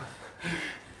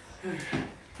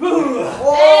お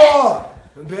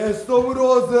お、ベストブ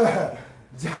ローズ、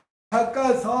若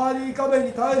干サーリーカメン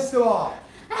に対しては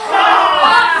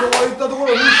そういったとこ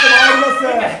ろを見せて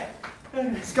まい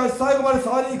ります。しかし最後まで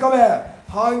サーリーカメン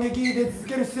反撃に出続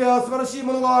ける姿勢は素晴らしい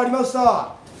ものがありまし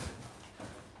た。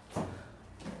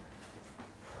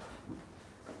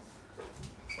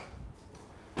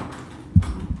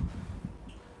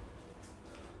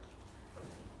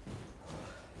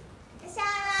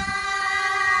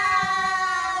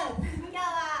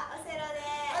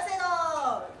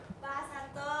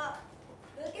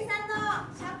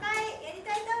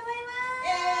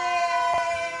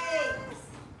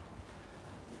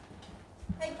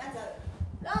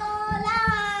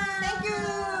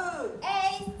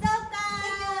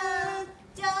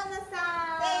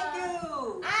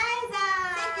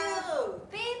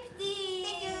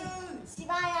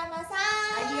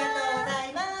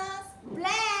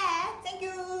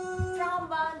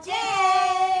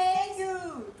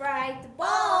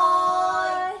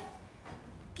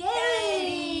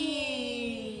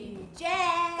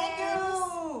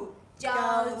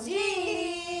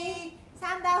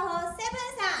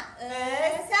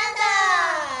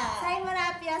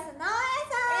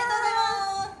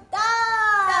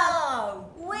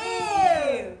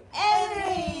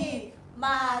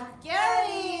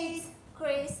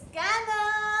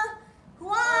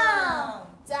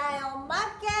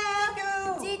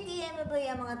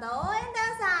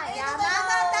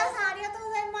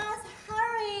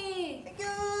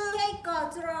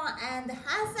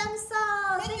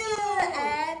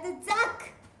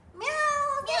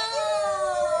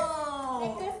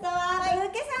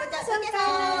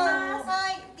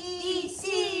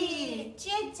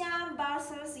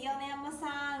vs Yoneyama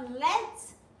san.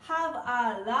 Let's have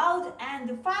a loud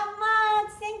and fun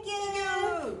match. Thank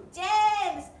you.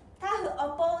 James, tough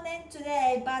opponent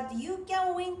today, but you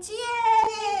can win.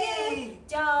 Chie.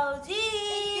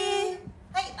 Joji.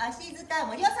 はい、足塚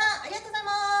森尾さん、ありがとうござい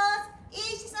ます。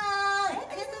石さん、ありが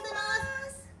とうございま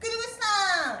す。くるぶし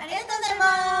さん、ありがとうございま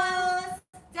す。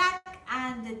Zach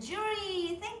and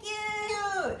Julie, thank you.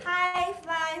 High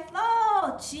Fly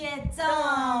Flow, Chie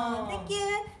Zone, thank you.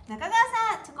 中川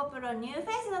さん、チョコプロニューフ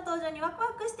ェイスの登場にワクワ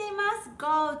クしています。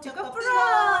Go チョコプロ、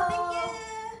thank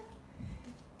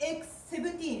you.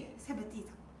 X17 セブティー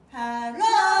ハロ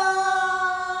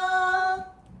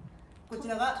ー。こち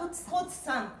らがトツ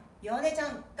さん、ヨネちゃ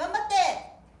ん頑張って。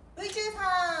 V 中さ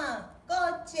ん、ゴ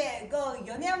チェゴ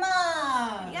米山、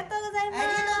ありがとうございます。あ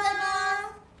りがとうございま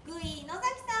す。グイ野崎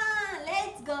さん、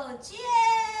Let's go チエ。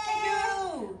 Thank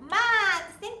you.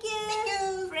 Matt, thank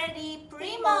you. Freddy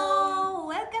Primo,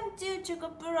 welcome to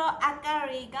ChocoPro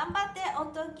Akari. 頑張ってお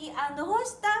とき&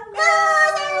星単語。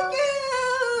Thank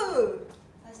you.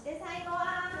 そして最後は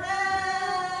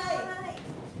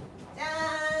じゃ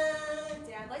ーん、こ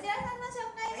ちらゴジラさんの紹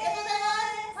介です。ありがとうござ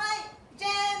います。はい、ジェ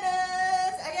ーム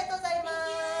ス、ありがとうございま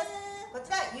す。こち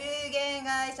ら有限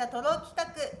会社トロ企画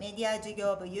メディア事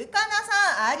業部ゆかな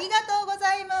さん、ありがとうご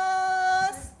ざい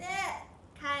ます。そして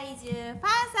怪獣ファン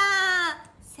さ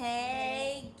ん、セ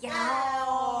イギャ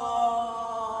オ、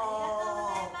ありがとう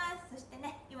ございます。そして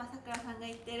ね、今さくらさんが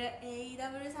言ってる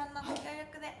AEW さんのご協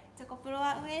力でチョコプロ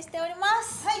は運営しておりま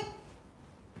す。はい。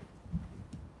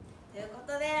というこ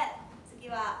とで次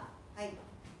ははい。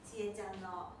ちえちゃん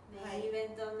のメインイ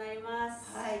ベントになりま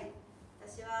す。はい。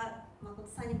私は誠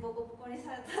さんにボコボコに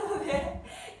されたので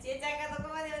ちえちゃんがどこ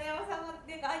まで米山さんま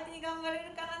で相手に頑張れ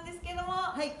るかなんですけども、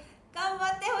はい。頑張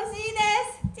ってほしいで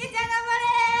す。ちえちゃん頑張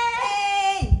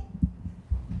れー。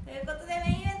ということで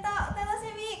メインイベントお楽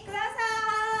しみくださ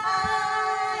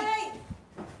ーい。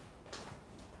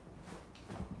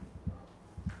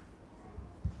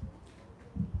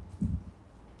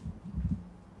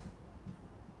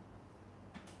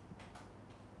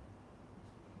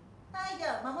はい、で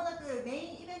は間もなくメ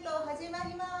インイベント始ま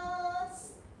りま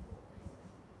す。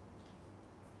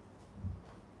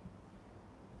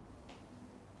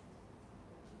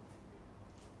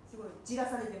すごいじら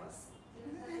されてます。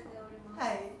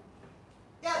はい。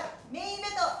ではメインイベン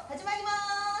ト始まりま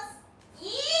す。いー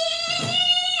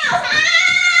おさー。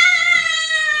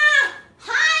は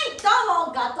い、どう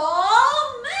もガトーム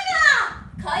ー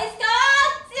が小石川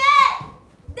ち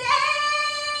えでー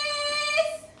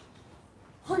す。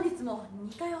本日も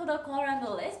2回ほどコール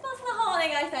&レスポンスの方をお願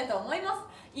いしたいと思います。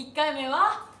1回目目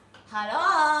はハロ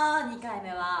ー、2回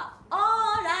目はオー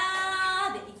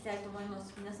ラーでいきたいと思いま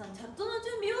す。皆さんチャットの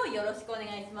準備をよろしくお願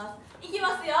いします。いき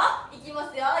ますよ、いきま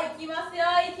すよ、いきますよ、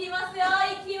いきますよ、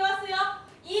いきますよ、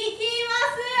いきま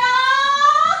すよ。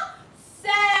せー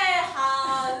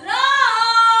ハロー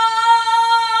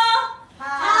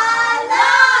ハロ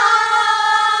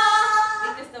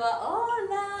ー、ネクストはオー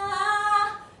ラ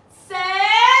ー、せー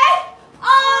オー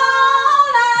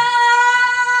ラー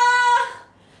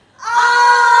オ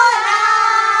ーラー。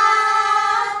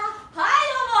はい、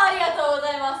どうもありがとうご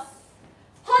ざいます。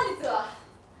本日は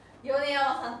米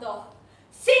山さんと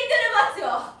シングルマッチを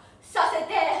させ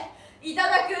ていた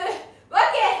だくわ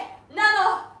けな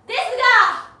のです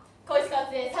が、小石川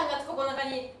で3月9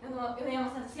日に米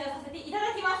山さんと試合させていた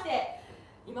だきまして、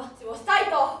リマッチをしたい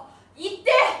と言っ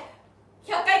て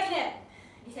100回記念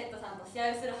リセットさんと試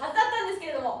合をするはずだったんですけ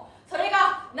れども、それ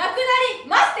がなくなり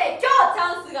まして、今日チ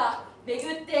ャンスが巡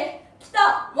ってき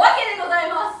たわけでござい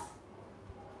ます。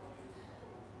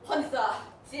本日は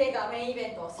チエがメインイベ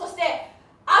ント、そして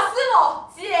明日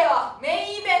もチエはメ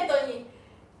インイベントに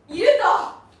いると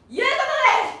いうこ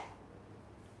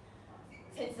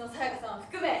とで、先日のさやかさんを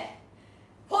含め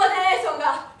フォージェネーション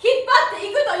が引っ張って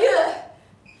いくという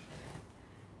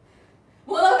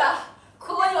ものが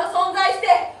ここには存在して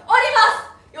おりま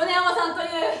す。米山さんという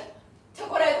チョ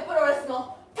コレートプロレス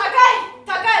の高い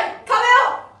高い壁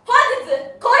を本日越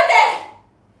え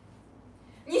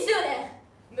て2周年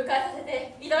迎えさせ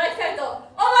ていただきたいと思い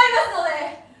ますの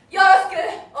で、よろしく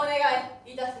お願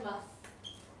いいたします。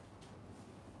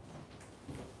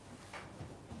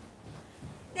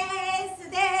です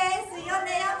です、米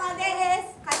山で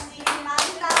す。勝ちま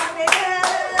したベル。で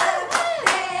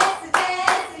すで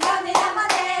す、米山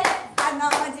です。あの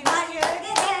字は湯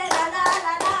気でラララ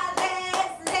ラで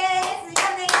すです、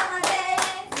米山で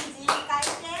す。短い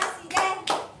手足で。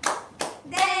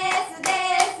ですで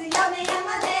す、米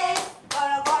山です。ゴロ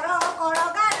ゴロ転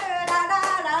がるララ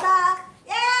ララ。イ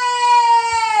エ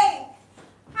ーイ。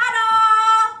ハロ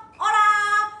ー、オラ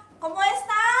ー、コモエス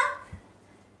ター。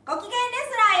ご機嫌レ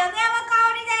スラー米山か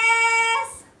おりで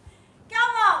す。今日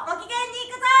もご機嫌に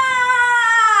行くぞ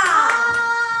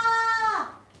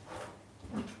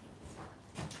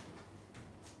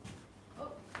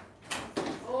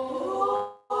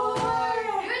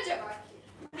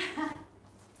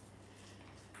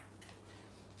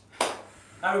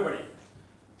Everybody,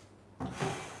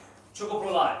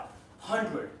 ChocoProLIVE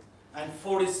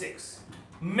 146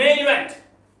 main event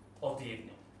of the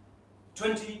evening.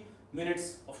 20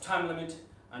 minutes of time limit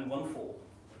and 1 fall.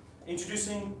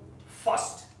 Introducing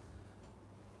first,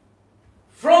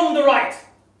 from the right,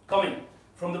 coming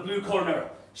from the blue corner,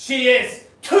 she is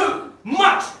too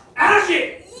much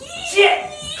energy. Chie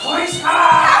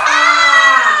Koishikawa.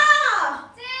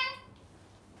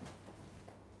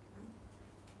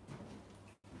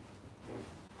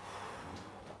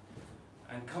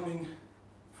 And coming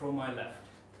from my left,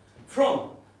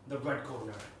 from the red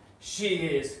corner, she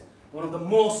is one of the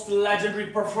most legendary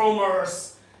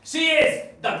performers. She is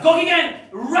the Gokigen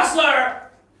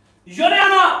wrestler,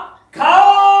 Yoneyama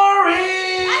Kaori!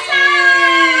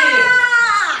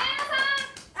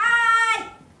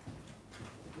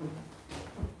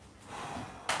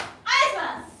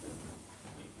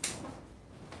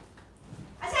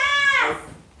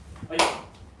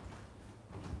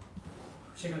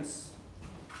 Seconds.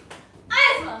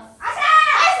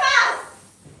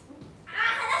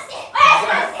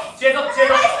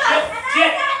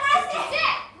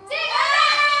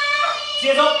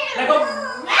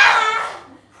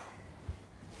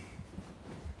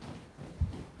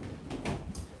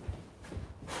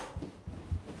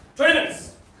 20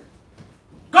 minutes.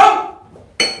 Go!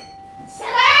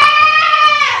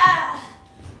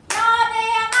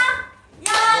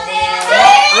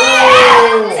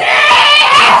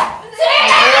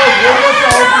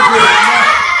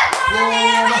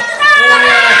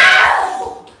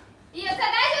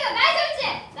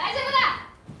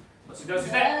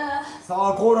さ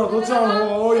あコールはどちらの方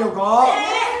が多いのか。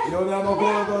米山コ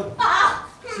ールと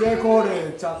チエコール、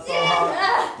チャット派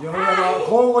米山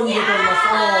交互に出ております。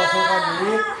その間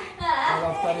に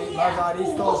2人まずはリス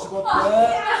トを絞って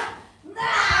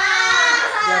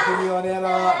逆に米山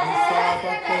がリストを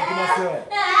取っていきま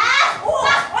す。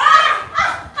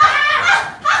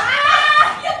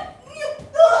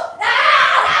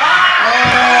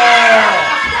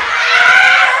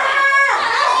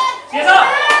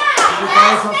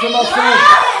させません。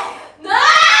と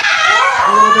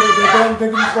いうことでベテランテ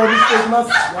クニックを見せていきます。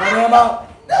米山、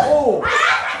おお、さ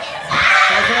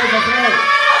せないさせない。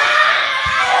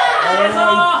米山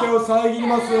一手を遮りま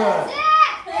す。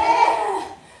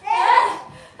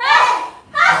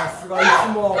させすがいつ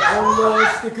も翻弄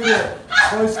してくる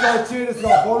小石川千恵です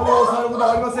が、翻弄されること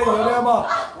はありません。米山、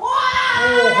おお、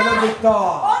離れていった。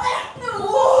少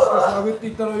し殴って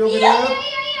いったのをよける。ラップキック。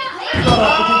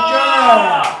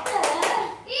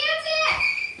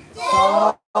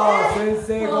さあ、先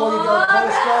制攻撃は小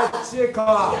石川千恵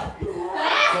か。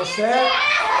そして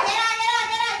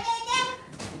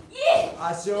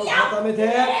足を固めて、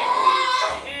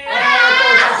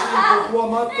ここは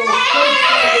マットをしっかり使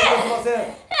っていきませ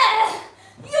ん。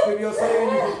首を左右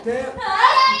に振っていき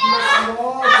ますが、小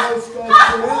石川千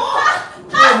恵、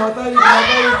またいき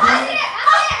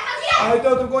相手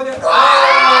のところで、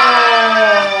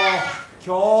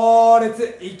強烈、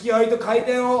勢いと回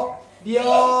転を利用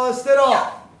しての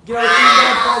ギラチンジ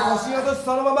ャンプを腰落とし、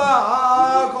そのまま、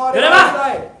これは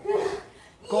ない。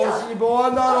腰にボーア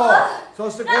ンダーの、そ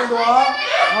して今度は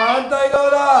反対側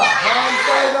だ。反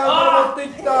対側から持ってい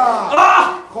った。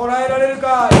こらえられる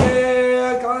か。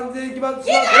完全に決まって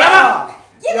しまった。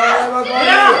米山かおり、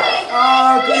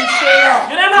苦しそうだ。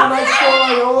苦しそう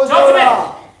な表情だ。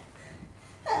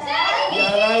や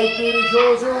られている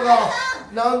表情が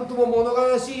なんとも物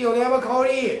悲しい米山かおり。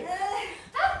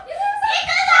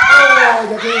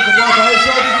逆にここは対照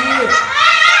的に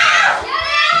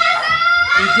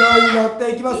勢いに乗って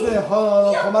いきます。炎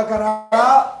の駒から、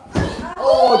逆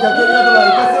になどは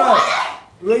生かせない。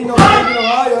上に乗っていくの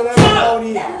は米山かおり。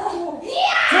上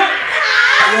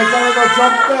からのチョッ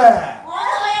プ、こ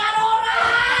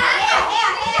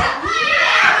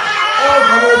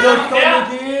の激闘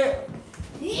的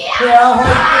フェアホイッ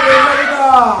プで投げた。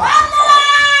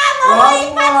ワン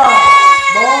ワン、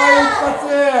もう一発。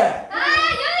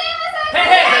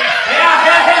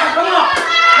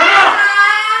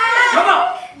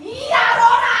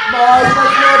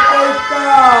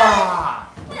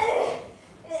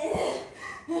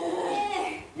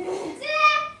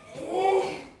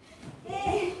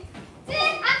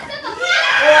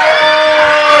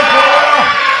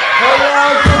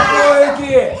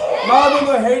窓の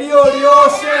ヘリを利用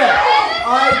して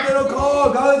相手の顔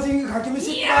をガウジングかきむ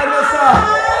しってまいりました。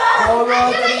この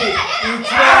辺り一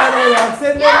番の百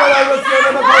戦錬磨でありますよ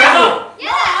ね。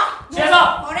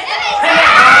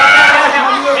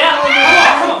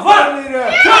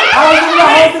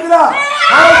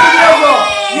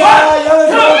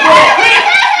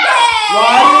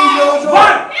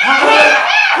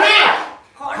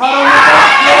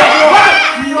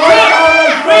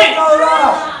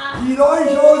ひどい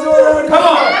表情であります。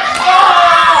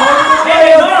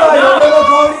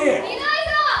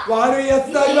悪いやつ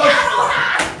であります。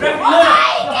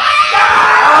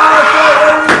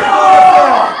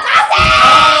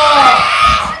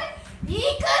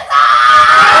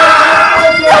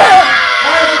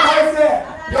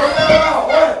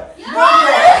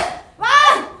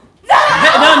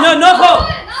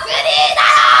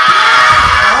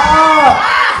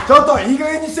ちょっといい加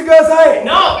減にしてください。やり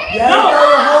たい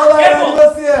放題ありま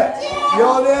す。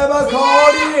米山かお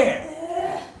り、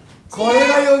これ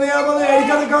が米山のやり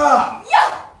方か。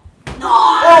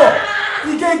お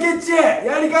いけいけっち、や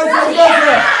り返すやり返す。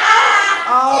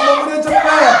もう無理ちゃった。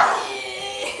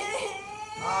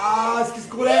しかし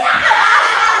これ無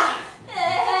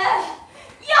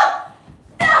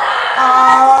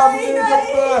理ちゃっ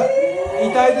た。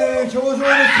痛いという表情です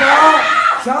が、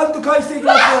ちゃんと返していき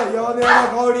ます。米山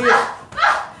かおり。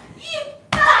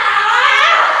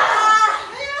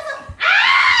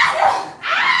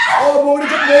もうちょっ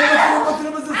と連発3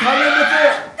連発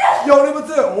4連発、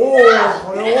こ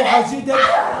れを弾いてグル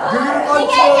パン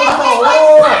チを入れ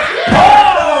た。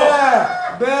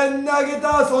弁投げた。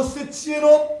そして知恵の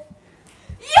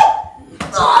決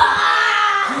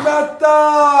まった。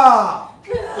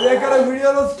上から振り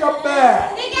下ろすキャップ。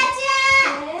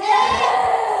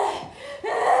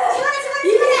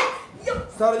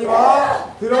さらには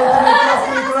フロントネックアッ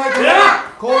プに捉えて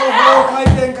後方回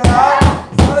転から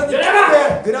さらに切って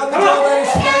グランド状態に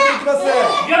しないといきます。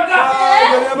米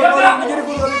山から逃げる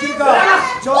ことができるか。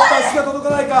ちょっと足が届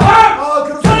かないか。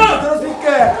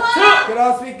ク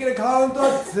ロスピックでカウントは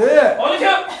2。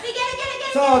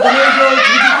さあダメージ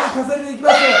を重ねていき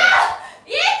ます。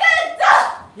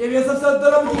指輪さんド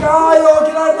ラムキがよ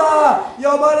けられた。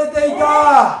読まれてい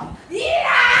た。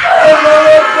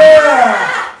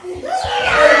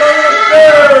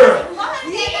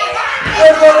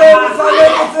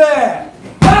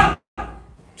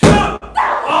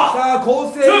さあ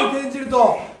構成に転じる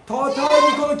と途端に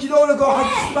この機動力を発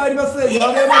揮してまいります米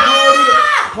山かおり。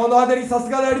この辺りさす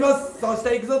がであります。そし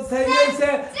て行くぞと宣言して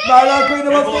マナークイーン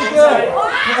で持っていく。こ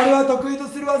れは得意と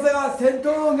する技が戦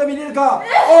闘音が見れるか。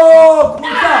ここ来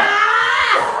た。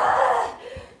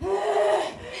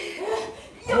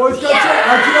こうした諦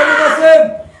めませ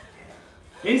ん。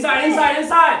Inside, inside,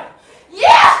 inside!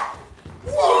 Yeah!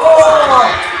 落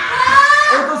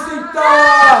としていった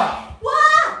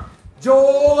場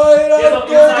外乱闘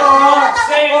か。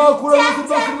これは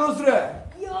どうする。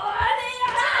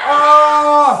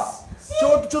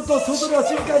ちょっと外では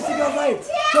静かにしてください。ち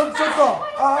ょっと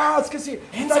しかし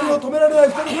2人を止められない。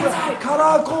2人カ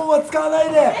ラーコーンは使わな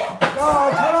いで。カ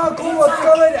ラーコーンは使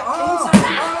わないで。カ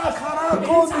ラー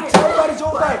コーンでちゃんとある状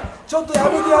態。ちょっとや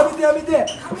めて。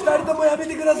2人ともやめ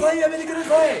てください。ち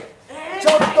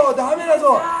ょっとダメだ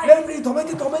ぞ。レフリー止め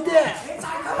て。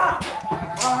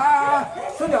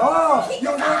それで米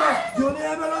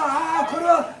山がこれ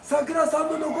は桜さん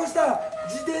の残した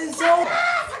自転車を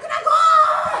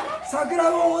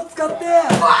桜号を使って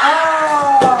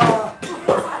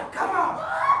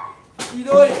ひ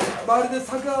どい。まるで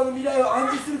桜の未来を暗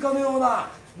示するかのような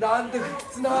なんて不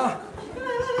吉な。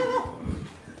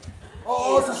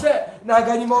そして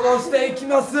中に戻していき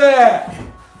ます。そして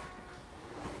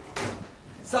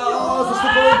この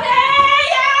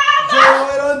場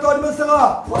外乱闘ありました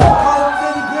が完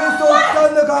全にペースをつかん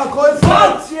だか。こいつ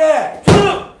はチエ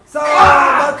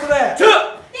バットで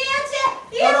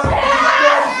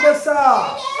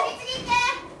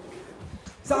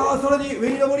さあ、それに上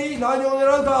に登り何を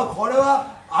狙うか。これは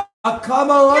赤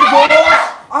マンあるぞ。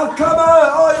赤マ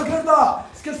ンよけられた。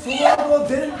しかしその後の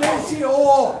全練習こ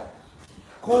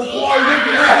こは動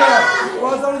く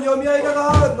技の読み合いだが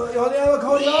米山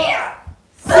香織が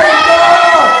先頭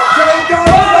決ま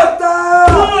った。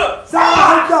さあ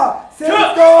入った先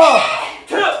頭。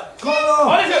この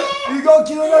動き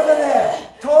の中で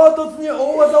唐突に大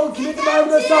技を決めてまい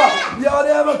りました米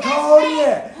山香織。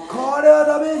これは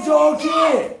ダメージ大きい。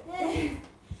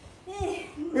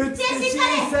美しい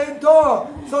戦闘、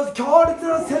そして強烈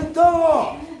な戦闘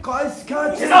を小石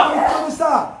川チェが一本し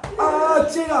た。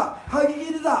チェがはぎ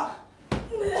切れた。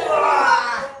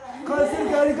返せる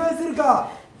かやり返せるか。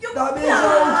ダメージは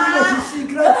大きいが必死に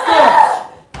食らいつく。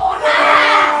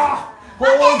4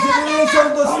ジェネレーショ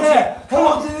ンとしてこの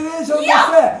直分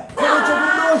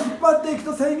を引っ張っていくと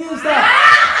宣言した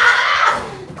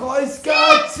小石川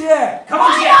チェ。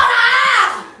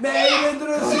メインイベントの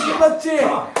シングルマッチ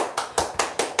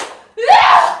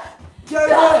気合い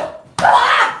で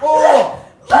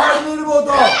左のエルボーと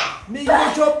右の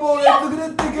チョップを連続で打っ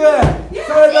ていく。それか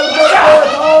らチョッ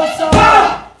プを倒した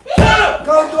カ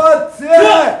ウントは2。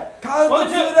カウント2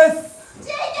で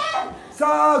す。さ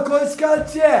あ小石川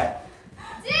チェ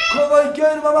この勢い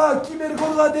のまま決めるこ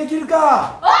とができる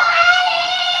か。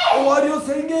終わりを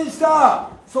宣言した。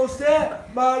そして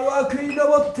丸枠に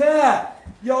登って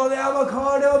米山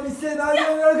香織を見せ何を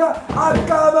やるか。アッ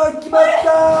カーマン決まっ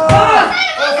た。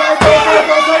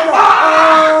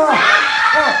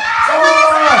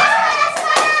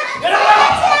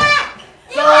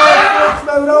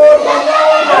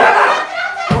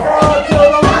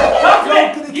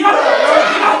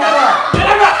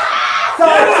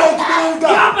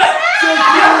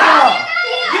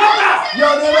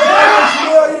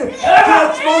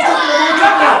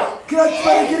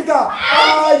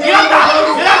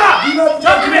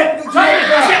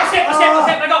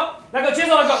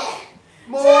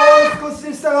もう少し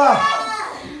でしたが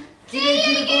決め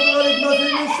きることができませんで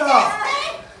した。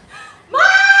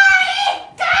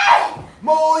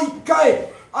もう一回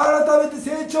改めて成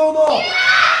長の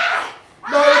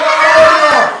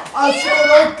足を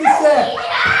ロックして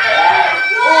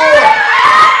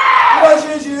裏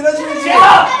十字十字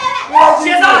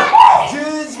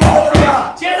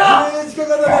固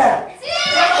め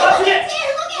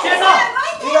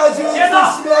裏十字で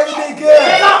締め上げていく。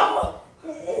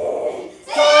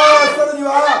さあさらには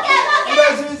裏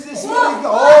十字で締めていく。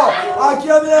諦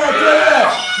めない。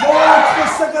もう一度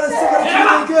下から決めて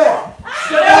いく。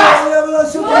下から山田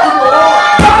足を取っていく。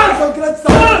クラッ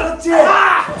チ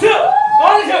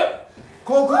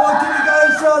ここの切り返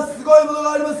しはすごいもの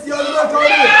があります。米山香織。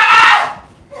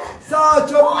さあ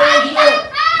チョップを決め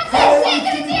それに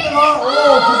決めていったがここ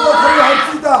は彼が張り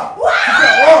付いた。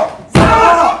さ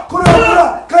あこれ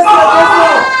は返した。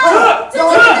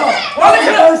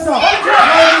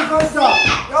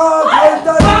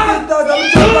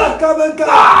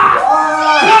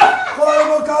これ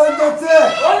もカウント2。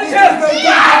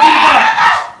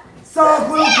さあ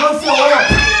このコースをスケ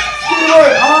ールボー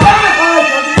イだ。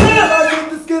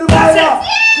決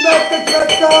まっ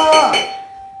た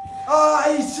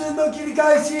一瞬の切り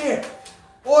返し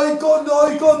追い込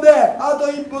んであ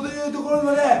と一歩というところ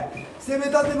まで攻め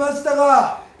立てました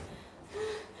が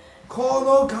こ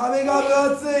の壁が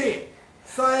分厚い。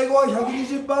最後は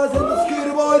 120% スケー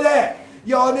ルボーイで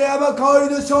米山香織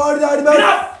の勝利であります。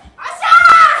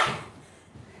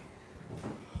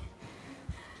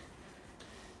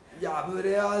いや敗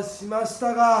れはしまし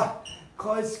たが、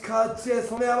小石川千恵、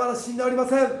染谷はまだ死んでおりま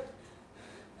せん。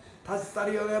立ち去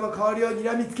る米山代わりを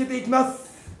睨みつけていきま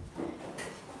す。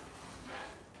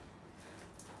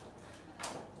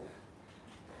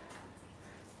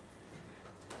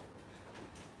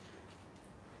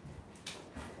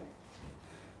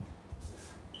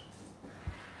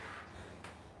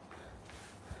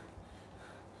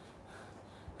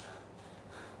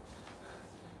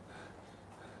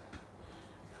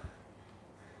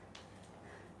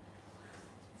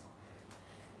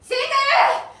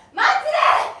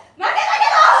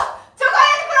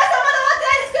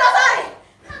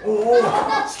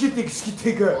仕切って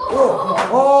いく。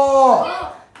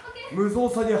無造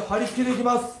作に張り付けていき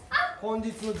ます。本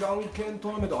日のじゃんけんト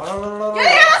ーナメント、あららららら、米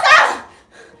山さん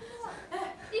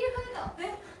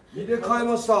入れ替え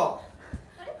ました。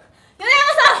米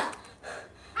山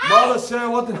さんまだ試合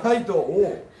終わってないと。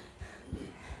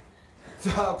じ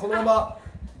ゃあこのまま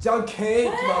じゃんけんへ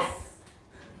行きま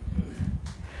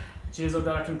す。 Cheers of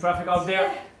directing traffic out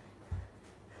there.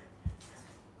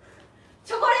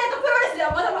 チョコレートプロレスで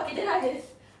はまだ負けてないで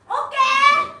す。オッケー。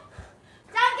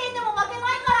じゃんけんでも負けない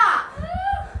から。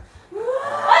お願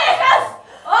いします。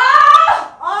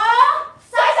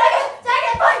最初にじゃん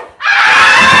けんぽい。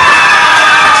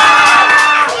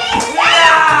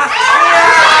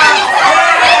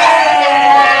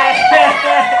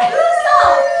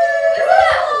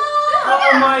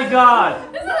Oh my God!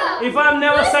 If I've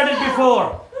never said it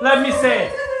before, let me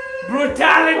say,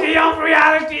 brutality of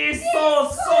reality is so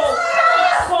sad.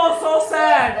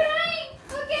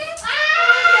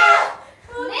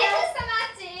 Next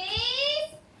match is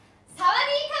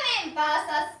Sawadi kamen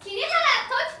vs Kirihara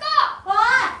Tokiko.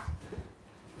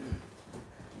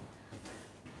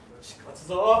 勝つ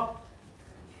ぞ。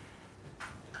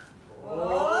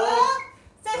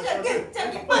最初はグー、じゃ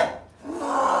んけんぽい。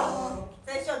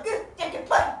最初はグー、じゃんけん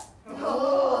ぽい。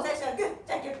最初はグー、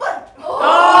じゃんけんぽい。じゃんけんぽい。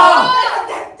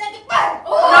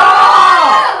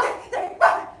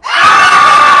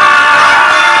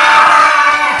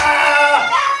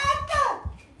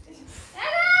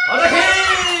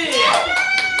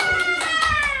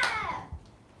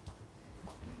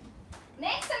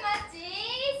Next match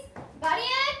is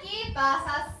Baliyan Akki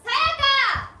vs Sayaka.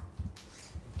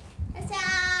 よっしゃ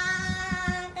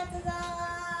ー、勝つぞー。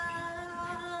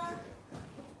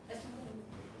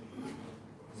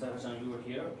 Sayaka-chan, you were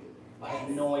here? I had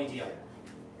no idea.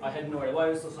 I had no idea. Why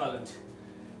are you so silent?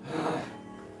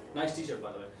 Nice t-shirt,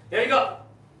 by the way. There you go.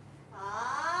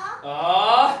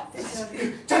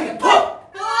 Take it, pop!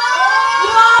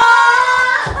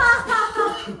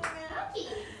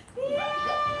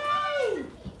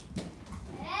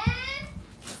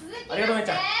 ありがとうめい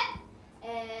ちゃん。高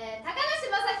梨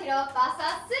正宏 vs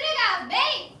駿河メ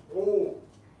イ。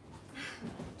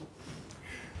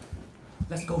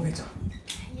Let's go, めいちゃん。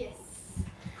Yes。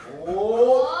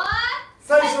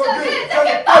最初はグー、じゃんけ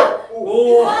んぽい。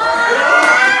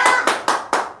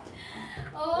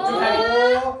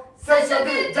最初はグ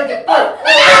ー、じゃんけんぽい。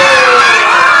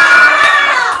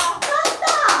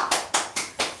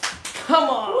Come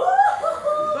on!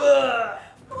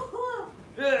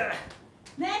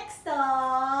 NEXT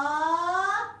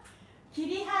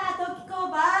桐原時子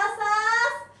VS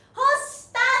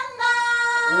星丹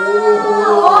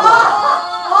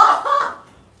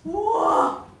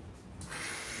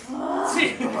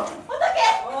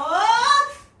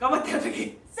頑張ってやるとき。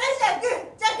最初はグー、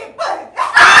じゃんけんぽい。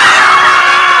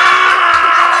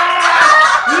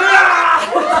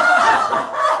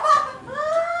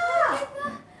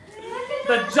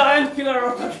The giant killer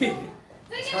of the key.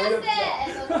 続きまして、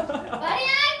バリヤン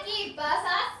アッキー vs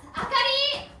アカリ。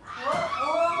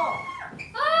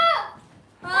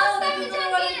スタッフじゃ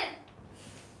んけん。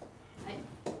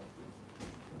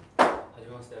始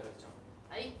めますね、あかりちゃん。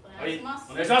はい、お願いします。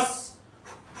お願いします。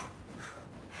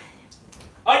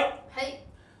はい。はい。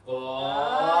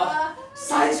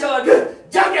最初はグー、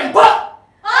じゃんけんぽい。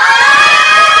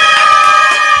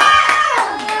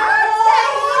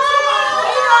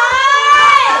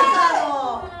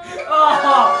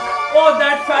Oh,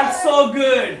 that felt so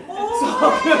good.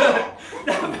 So good.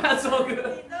 That felt so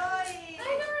good.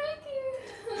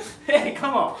 Hey,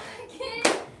 come on. 続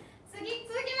き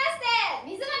まして、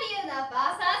水森由菜 vs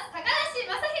高梨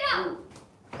正宏。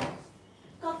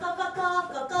コココココ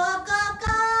コココココ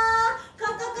コ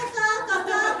コココ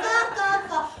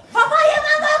コパパイヤマ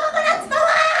ンゴーココナッツパワ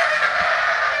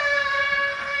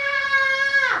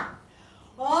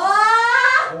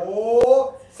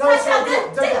ー。最初はグー、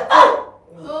じゃんけんぽい。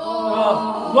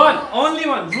One, only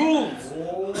one, rules.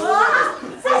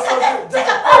 最初はグー、じゃんけ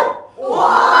んぽい。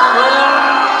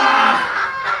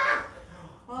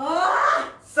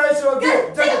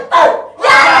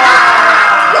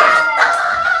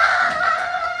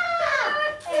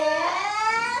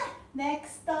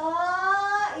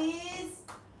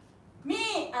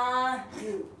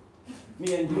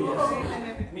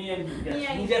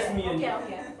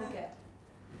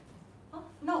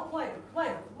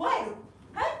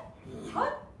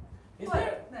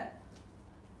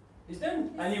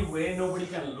any way nobody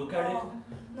can look at it?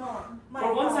 No.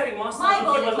 For one second, Masa. My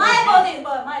body, my body,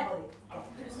 but my body.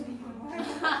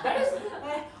 That is.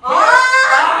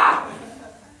 Ah!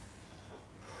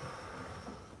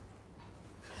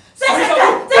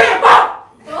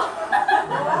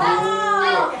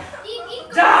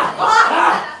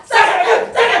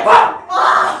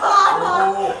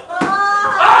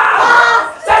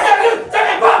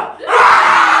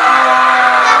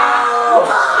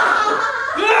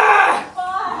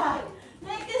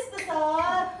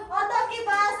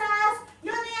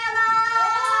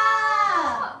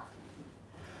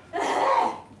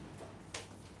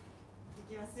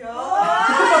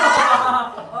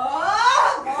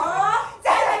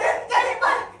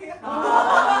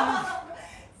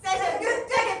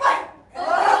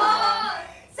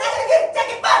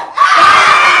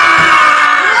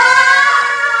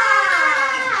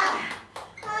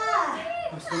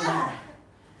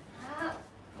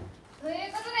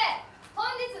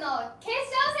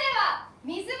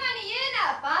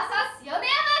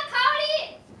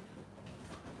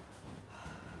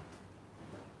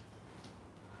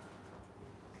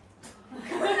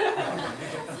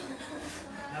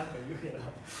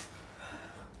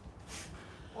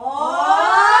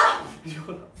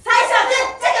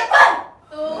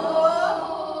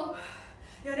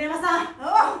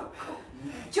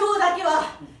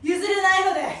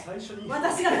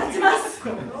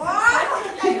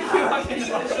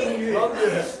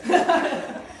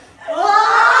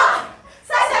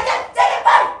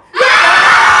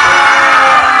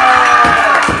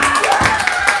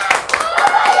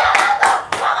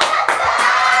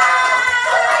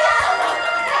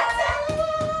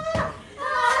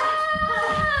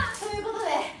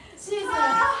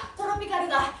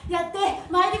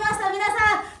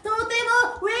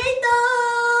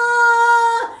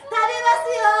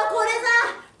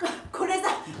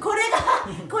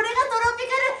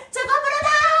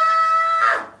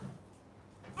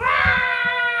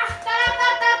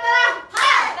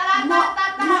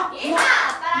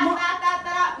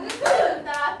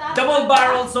 Double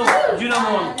barrels of Yuna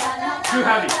Mizumori. Too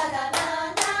heavy.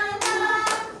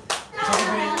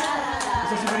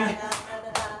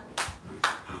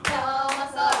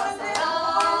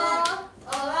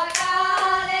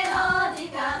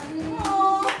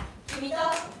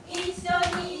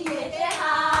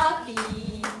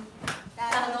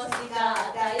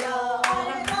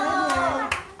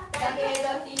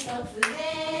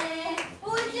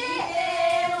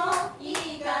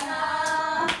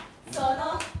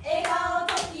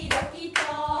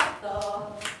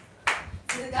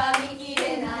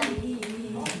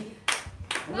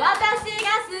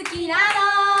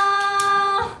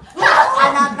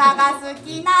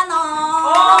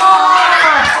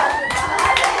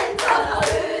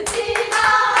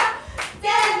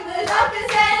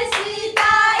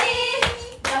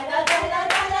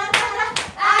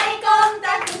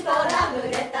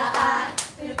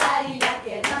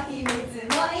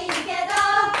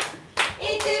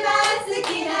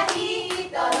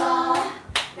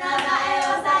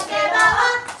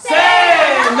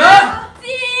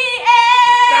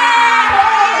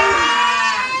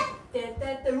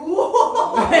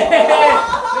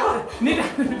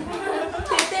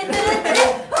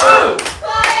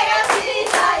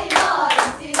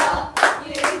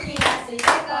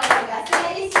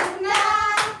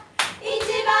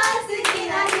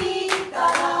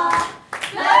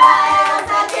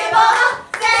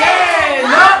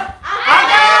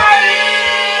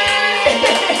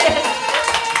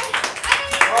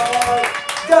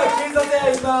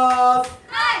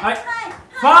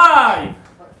 Five,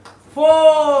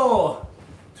 4,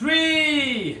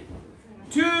 3,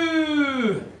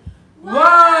 2, 1.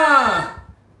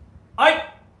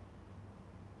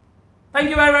 Thank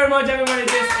you very much, everybody.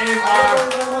 This is our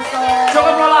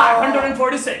ChocoProLIVE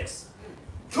 146.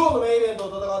 今日のメインイベントを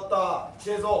戦った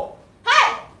チエゾウ。は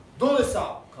い。どうでし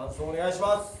た？感想お願いし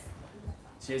ます。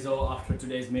チエゾウ after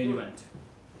today's main event.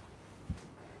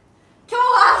 今日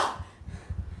は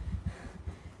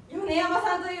米山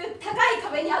さんという高い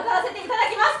壁に当たらせていただ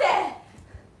きまして、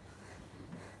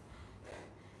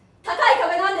高い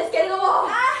壁なんですけれども、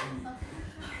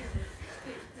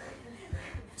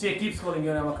Chie keeps calling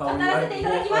Yoneyama Kaori 当たらせていた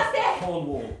だきまして、tall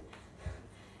wall.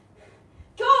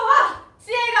 今日は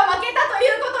チエが負けたと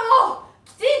いうことを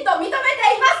きちんと認めて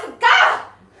いますが、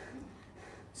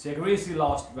 She agrees he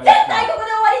lost. 絶対ここ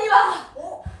で終わりには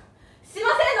し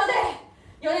ませんので、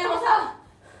米山さん、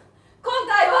今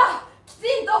回はき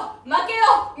ちんと負けを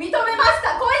認めまし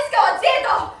た小石川知恵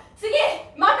と次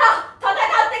また戦っ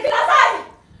てください。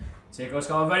 Chie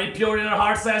Koishikawa, very pure in her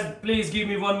heart, says, please give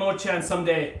me one more chance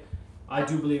someday. I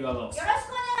do believe I lost. よろし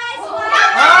くお願いし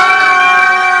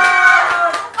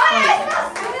ま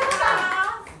す。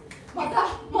また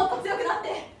もっと強くなっ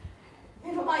て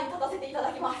目の前に立たせていた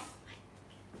だきます。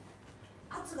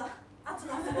圧がす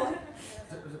ごい。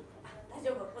大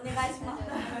丈夫、お願いします。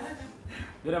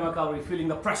Yoneyama Kaori feeling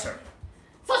the pressure.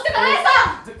 そしてバレエ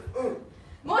さん、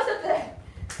もう一つ、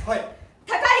高い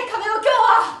壁を今日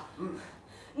は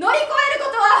乗り越える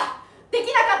ことはで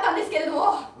きなかったんですけれど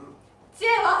も、知恵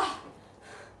は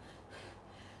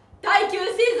第9シーズ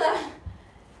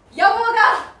ン野望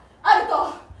がある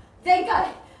と前回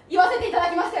言わせていた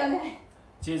だきましたよね。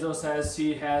Chie says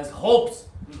she has hopes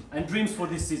and dreams for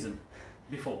this season.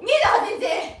 Before 28日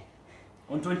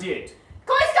on 28,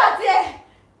 小石川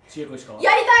Chie Koishikawa.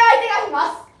 やりたい相手がいま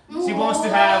す。 She wants to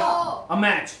have a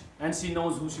match and she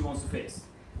knows who she wants to face.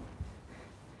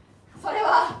 それ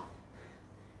は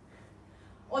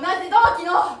同じ同期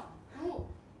の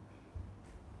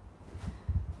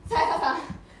さやかさん、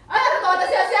あなたと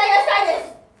私は試合がしたいで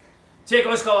す。 Chie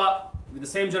Koishikawa with the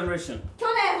same generation. 去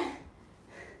年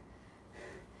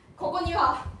ここに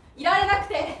はいられなく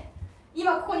て、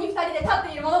今ここに2人で立っ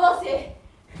ている者同士、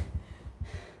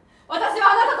私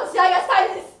はあなたと試合がした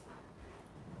いです。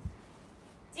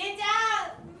ちえち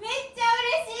ゃん、めっちゃ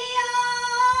嬉しいよ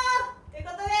ー。という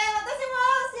ことで、私も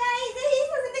試合ぜひ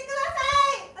させてくださ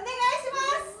い。お願いしま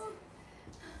す。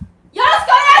よろしく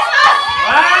お願いします。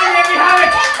 And there we have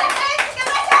it!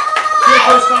 Chie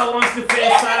Koishikawa wants to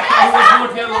face Sayaka, who was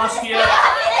not here last year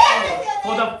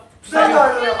for the 前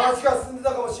回のね話が進んで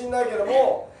たかもしれないけど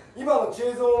も、今のチ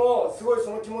ェイゾーのすごい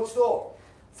その気持ちと、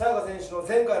さやか選手の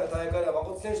前回の大会では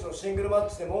誠選手のシングルマッ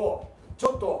チでもち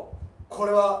ょっとこ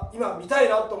れは今見たい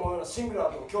なと思うようなシングルだ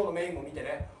と今日のメインも見て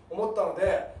ね思ったの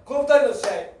で、この2人の試合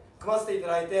組ませていた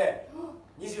だいて、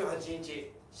28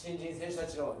日新人選手た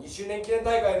ちの2周年記念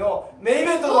大会のメインイ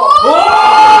ベントの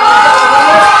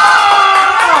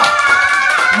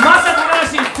Masa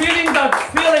Takanashi feeling the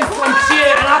feelings from Chie,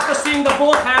 and after seeing the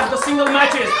both have the single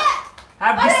matches,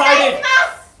 have decided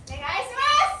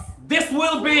this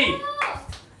will be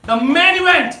the main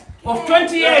event of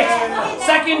 28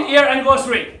 second year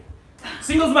anniversary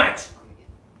singles match.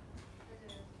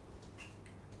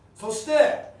 そし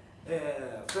て、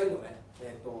2人のね、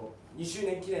2周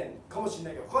年記念かもしれ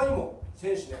ないけど、他にも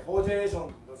選手ね、4ジェネレーション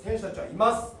の選手たちはい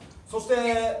ます。そして、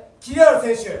桐原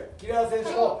選手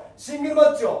のシングルマ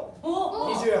ッチを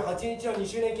28日の2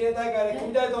周年記念大会で組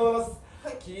みたいと思います。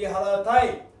桐原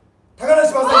対高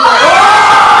梨正宏。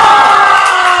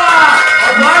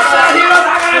Masahiro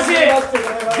Takanashi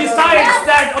decides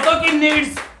that Otoki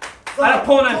needs an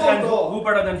opponent and who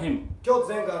better than him. 今日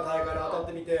前回の大会で当たっ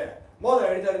てみて、まだ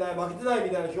やり足りない、負けてないみ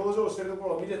たいな表情をしているとこ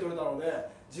ろを見て取れたので、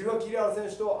自分は桐原選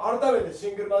手と改めてシ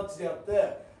ングルマッチでやっ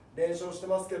て連勝して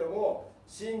ますけども、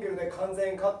シングルで完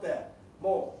全に勝って、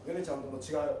もうヨネちゃんとも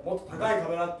違う、もっと高いカ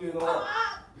メラっていうのを伝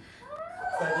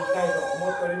えていきたいと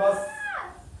思っております。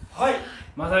はい。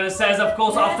Masa says, of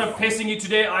course, after facing you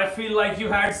today, I feel like you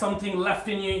had something left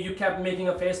in you. You kept making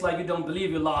a face like you don't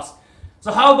believe you lost.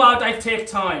 So how about I take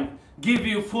time, give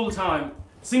you full time,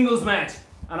 singles match,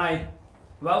 and I,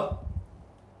 well,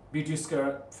 beat you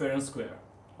fair and square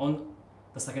on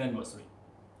the second anniversary.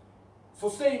 そ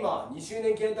して今、2周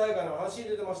年記念大会の話に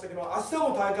出てましたけど、明日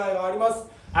も大会があります。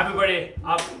Everybody,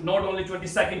 not only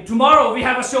 22nd, tomorrow we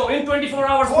have a show in 24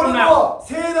 hours こ from れ now. も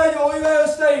盛大にお祝いを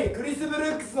したいクリス・ブル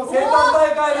ックスの生誕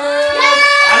大会です。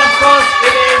 And of course, it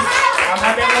is, I'm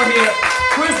happy about here,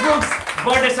 Chris Brooks'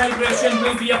 birthday celebration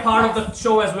will be a part of the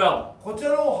show as well. こち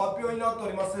らの発表になって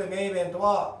おりますメインイベント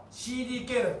は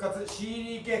CDK の復活、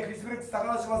 CDK クリス・ブルックス高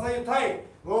梨正宏対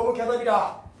ウォームキャタピ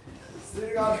ラー。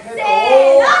駿河メイ。せーの、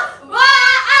わー、アーメ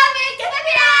ンキャタ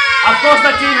ピラー。 Of course,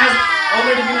 the team has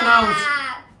already been announced.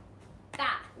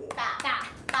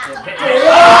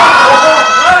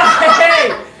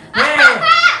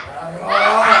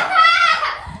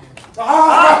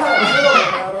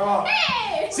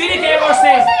 CDK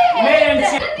versus Mei and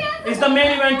Chie is the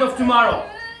main event of tomorrow.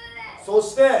 そ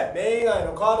してメイン以外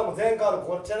のカードも全カード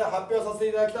こちらで発表させて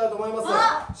いただきたいと思いま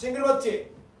す。シングルマッ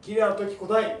チ、桐原時子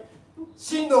対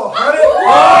新藤鋼。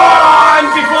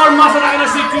And before Masa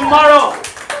Takanashi tomorrow,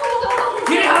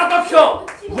 Kirihara Tokiko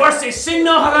versus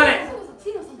Shinno Hagane.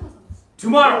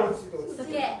 Tomorrow.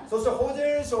 そして4ジェネ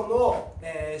レーションの、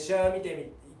試合を見てい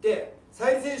て、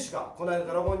サイ選手がこの間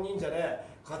ドラゴン忍者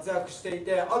で活躍してい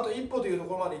て、あと一歩というと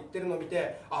ころまで行ってるのを見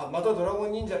て、あ、またドラゴ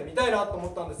ン忍者で見たいなと思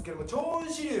ったんですけども、長雲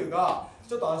支流が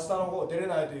ちょっと明日の方出れ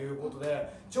ないということで、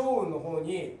長雲の方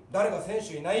に誰か選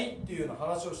手いないっていうような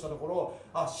話をしたところ、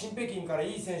あ、新北京から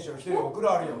いい選手が1人送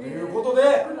られるよということ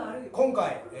で、今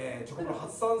回、チョコプロ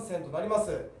初参戦となりま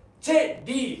すチェ・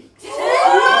リー。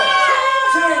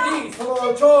チェリー、そ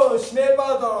の超指名パ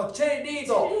ートナーのチェリー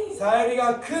とさゆり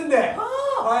が組んで、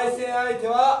対戦相手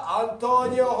はアント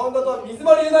ニオ・ホンダと水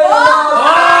森由菜です。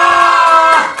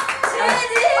チェリー、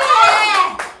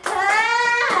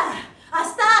明日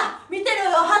見てる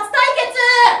よ。初対決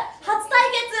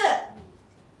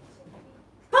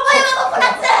パパヤマのコラ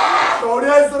ッツ。とり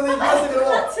あえずそれでいきましたけども、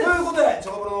ということでチ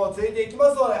ョコプロもついていき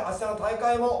ますので、明日の大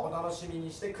会もお楽しみ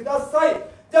にしてください。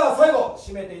じゃあ最後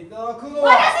締めていただくのは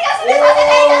私が締めさせて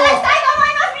いただきたいと思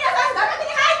います。皆さん画角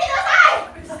に入ってください。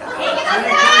いきま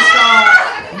すよ。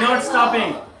 Not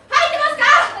stopping. 入ってますか？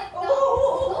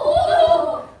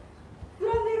膨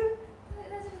らんでる。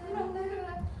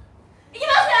いき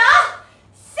ますよ。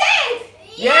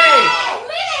6 Yay!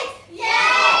 minutes.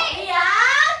 Yay! Yeah.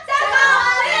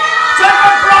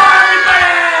 ChocoPro,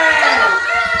 everybody!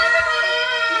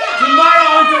 Tomorrow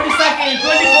on 22nd,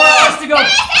 24 hours to go.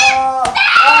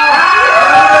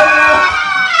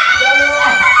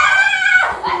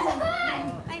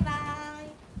 バイバイ。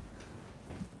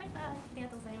ありが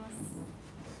とうございます。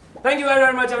 Thank you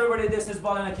very much, everybody. This is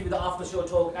Baliyan Akki with the after show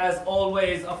talk. As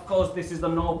always, of course, this is the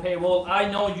no paywall. I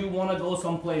know you want to go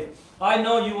someplace. I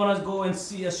know you want to go and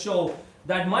see a show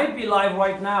that might be live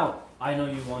right now. I know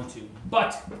you want to.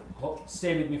 But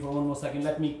stay with me for one more second.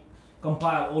 Let me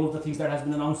compile all of the things that has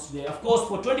been announced today. Of course,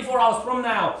 for 24 hours from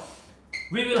now,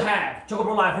 we will have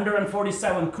ChocoProLIVE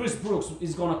 147. Chris Brooks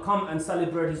is going to come and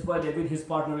celebrate his birthday with his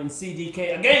partner in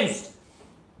CDK against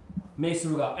Mei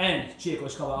Suruga and Chie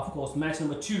Koishikawa. Of course, match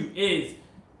number 2 is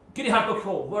Kirihara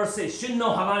versus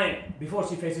Shinno Hagane. Before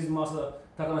she faces Masa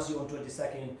Takanashi on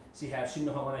 22nd, she has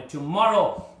Shinno Hagane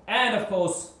tomorrow. And of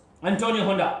course, Antonio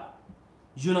Honda,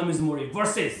 Yuna Mizumori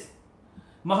versus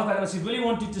Masa Takanashi. Really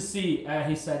wanted to see,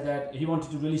 he said that he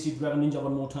wanted to really see Dragon Ninja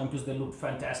one more time because they looked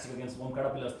fantastic against One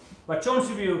Caterpillars. But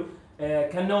Chonsubyu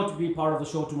cannot be part of the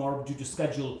show tomorrow due to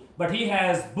schedule. But he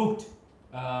has booked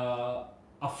a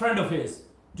friend of his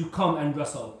to come and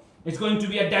wrestle. It's going to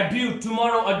be a debut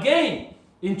tomorrow again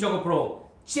in ChocoPro.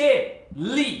 Chie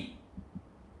Lee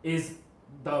is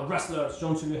the wrestler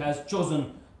Chonsubyu has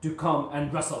chosen to come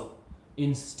and wrestle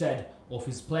instead of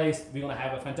his place. We're gonna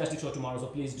have a fantastic show tomorrow, so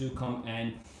please do come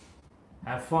and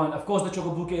have fun. Of course, the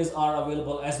Choco bouquets are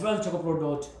available as well.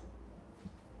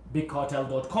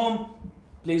 ChocoPro.bigcartel.com.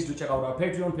 Please do check out our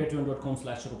Patreon,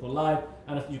 patreon.com/ChocoProLIVE,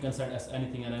 and you can send us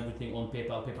anything and everything on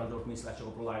PayPal,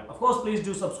 paypal.me/ChocoProLIVE. Of course, please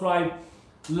do subscribe,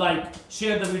 like,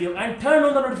 share the video, and turn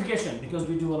on the notification because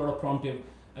we do a lot of promptive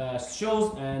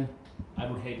shows, and I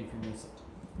would hate if you miss it.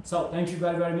 So thank you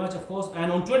very, very much, of course.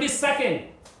 And on 22nd,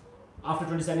 after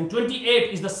 22nd,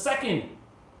 28 is the second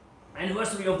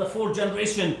anniversary of the 4th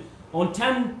generation on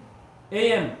 10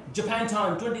 a.m. Japan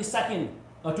time,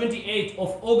 28th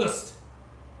of August.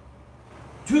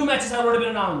 2 matches have already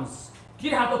been announced.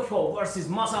 Kirihara versus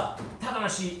Masa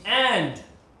Takanashi, and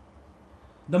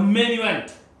the main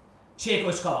event, Chie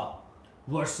Koishikawa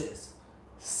versus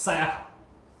Sayaka.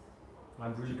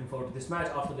 I'm really looking forward to this match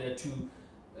after their 2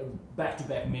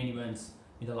 back-to-back main events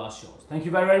in the last shows. Thank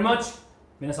you very, very much.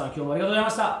 皆さん今日もありがとうございま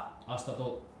した。明日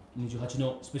と28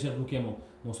のスペシャルブーケも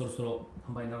もうそろそろ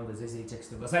販売なのでぜひぜひチェックし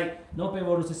てください。ノーペイ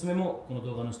ボールの説明もこの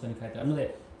動画の下に書いてあるの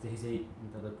でぜひぜひい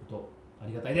ただくとあ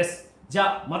りがたいです。じ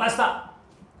ゃあまた明日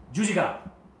10時から。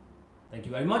Thank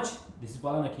you very much. This is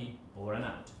Baliyan Akki. Over and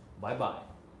out. Bye bye.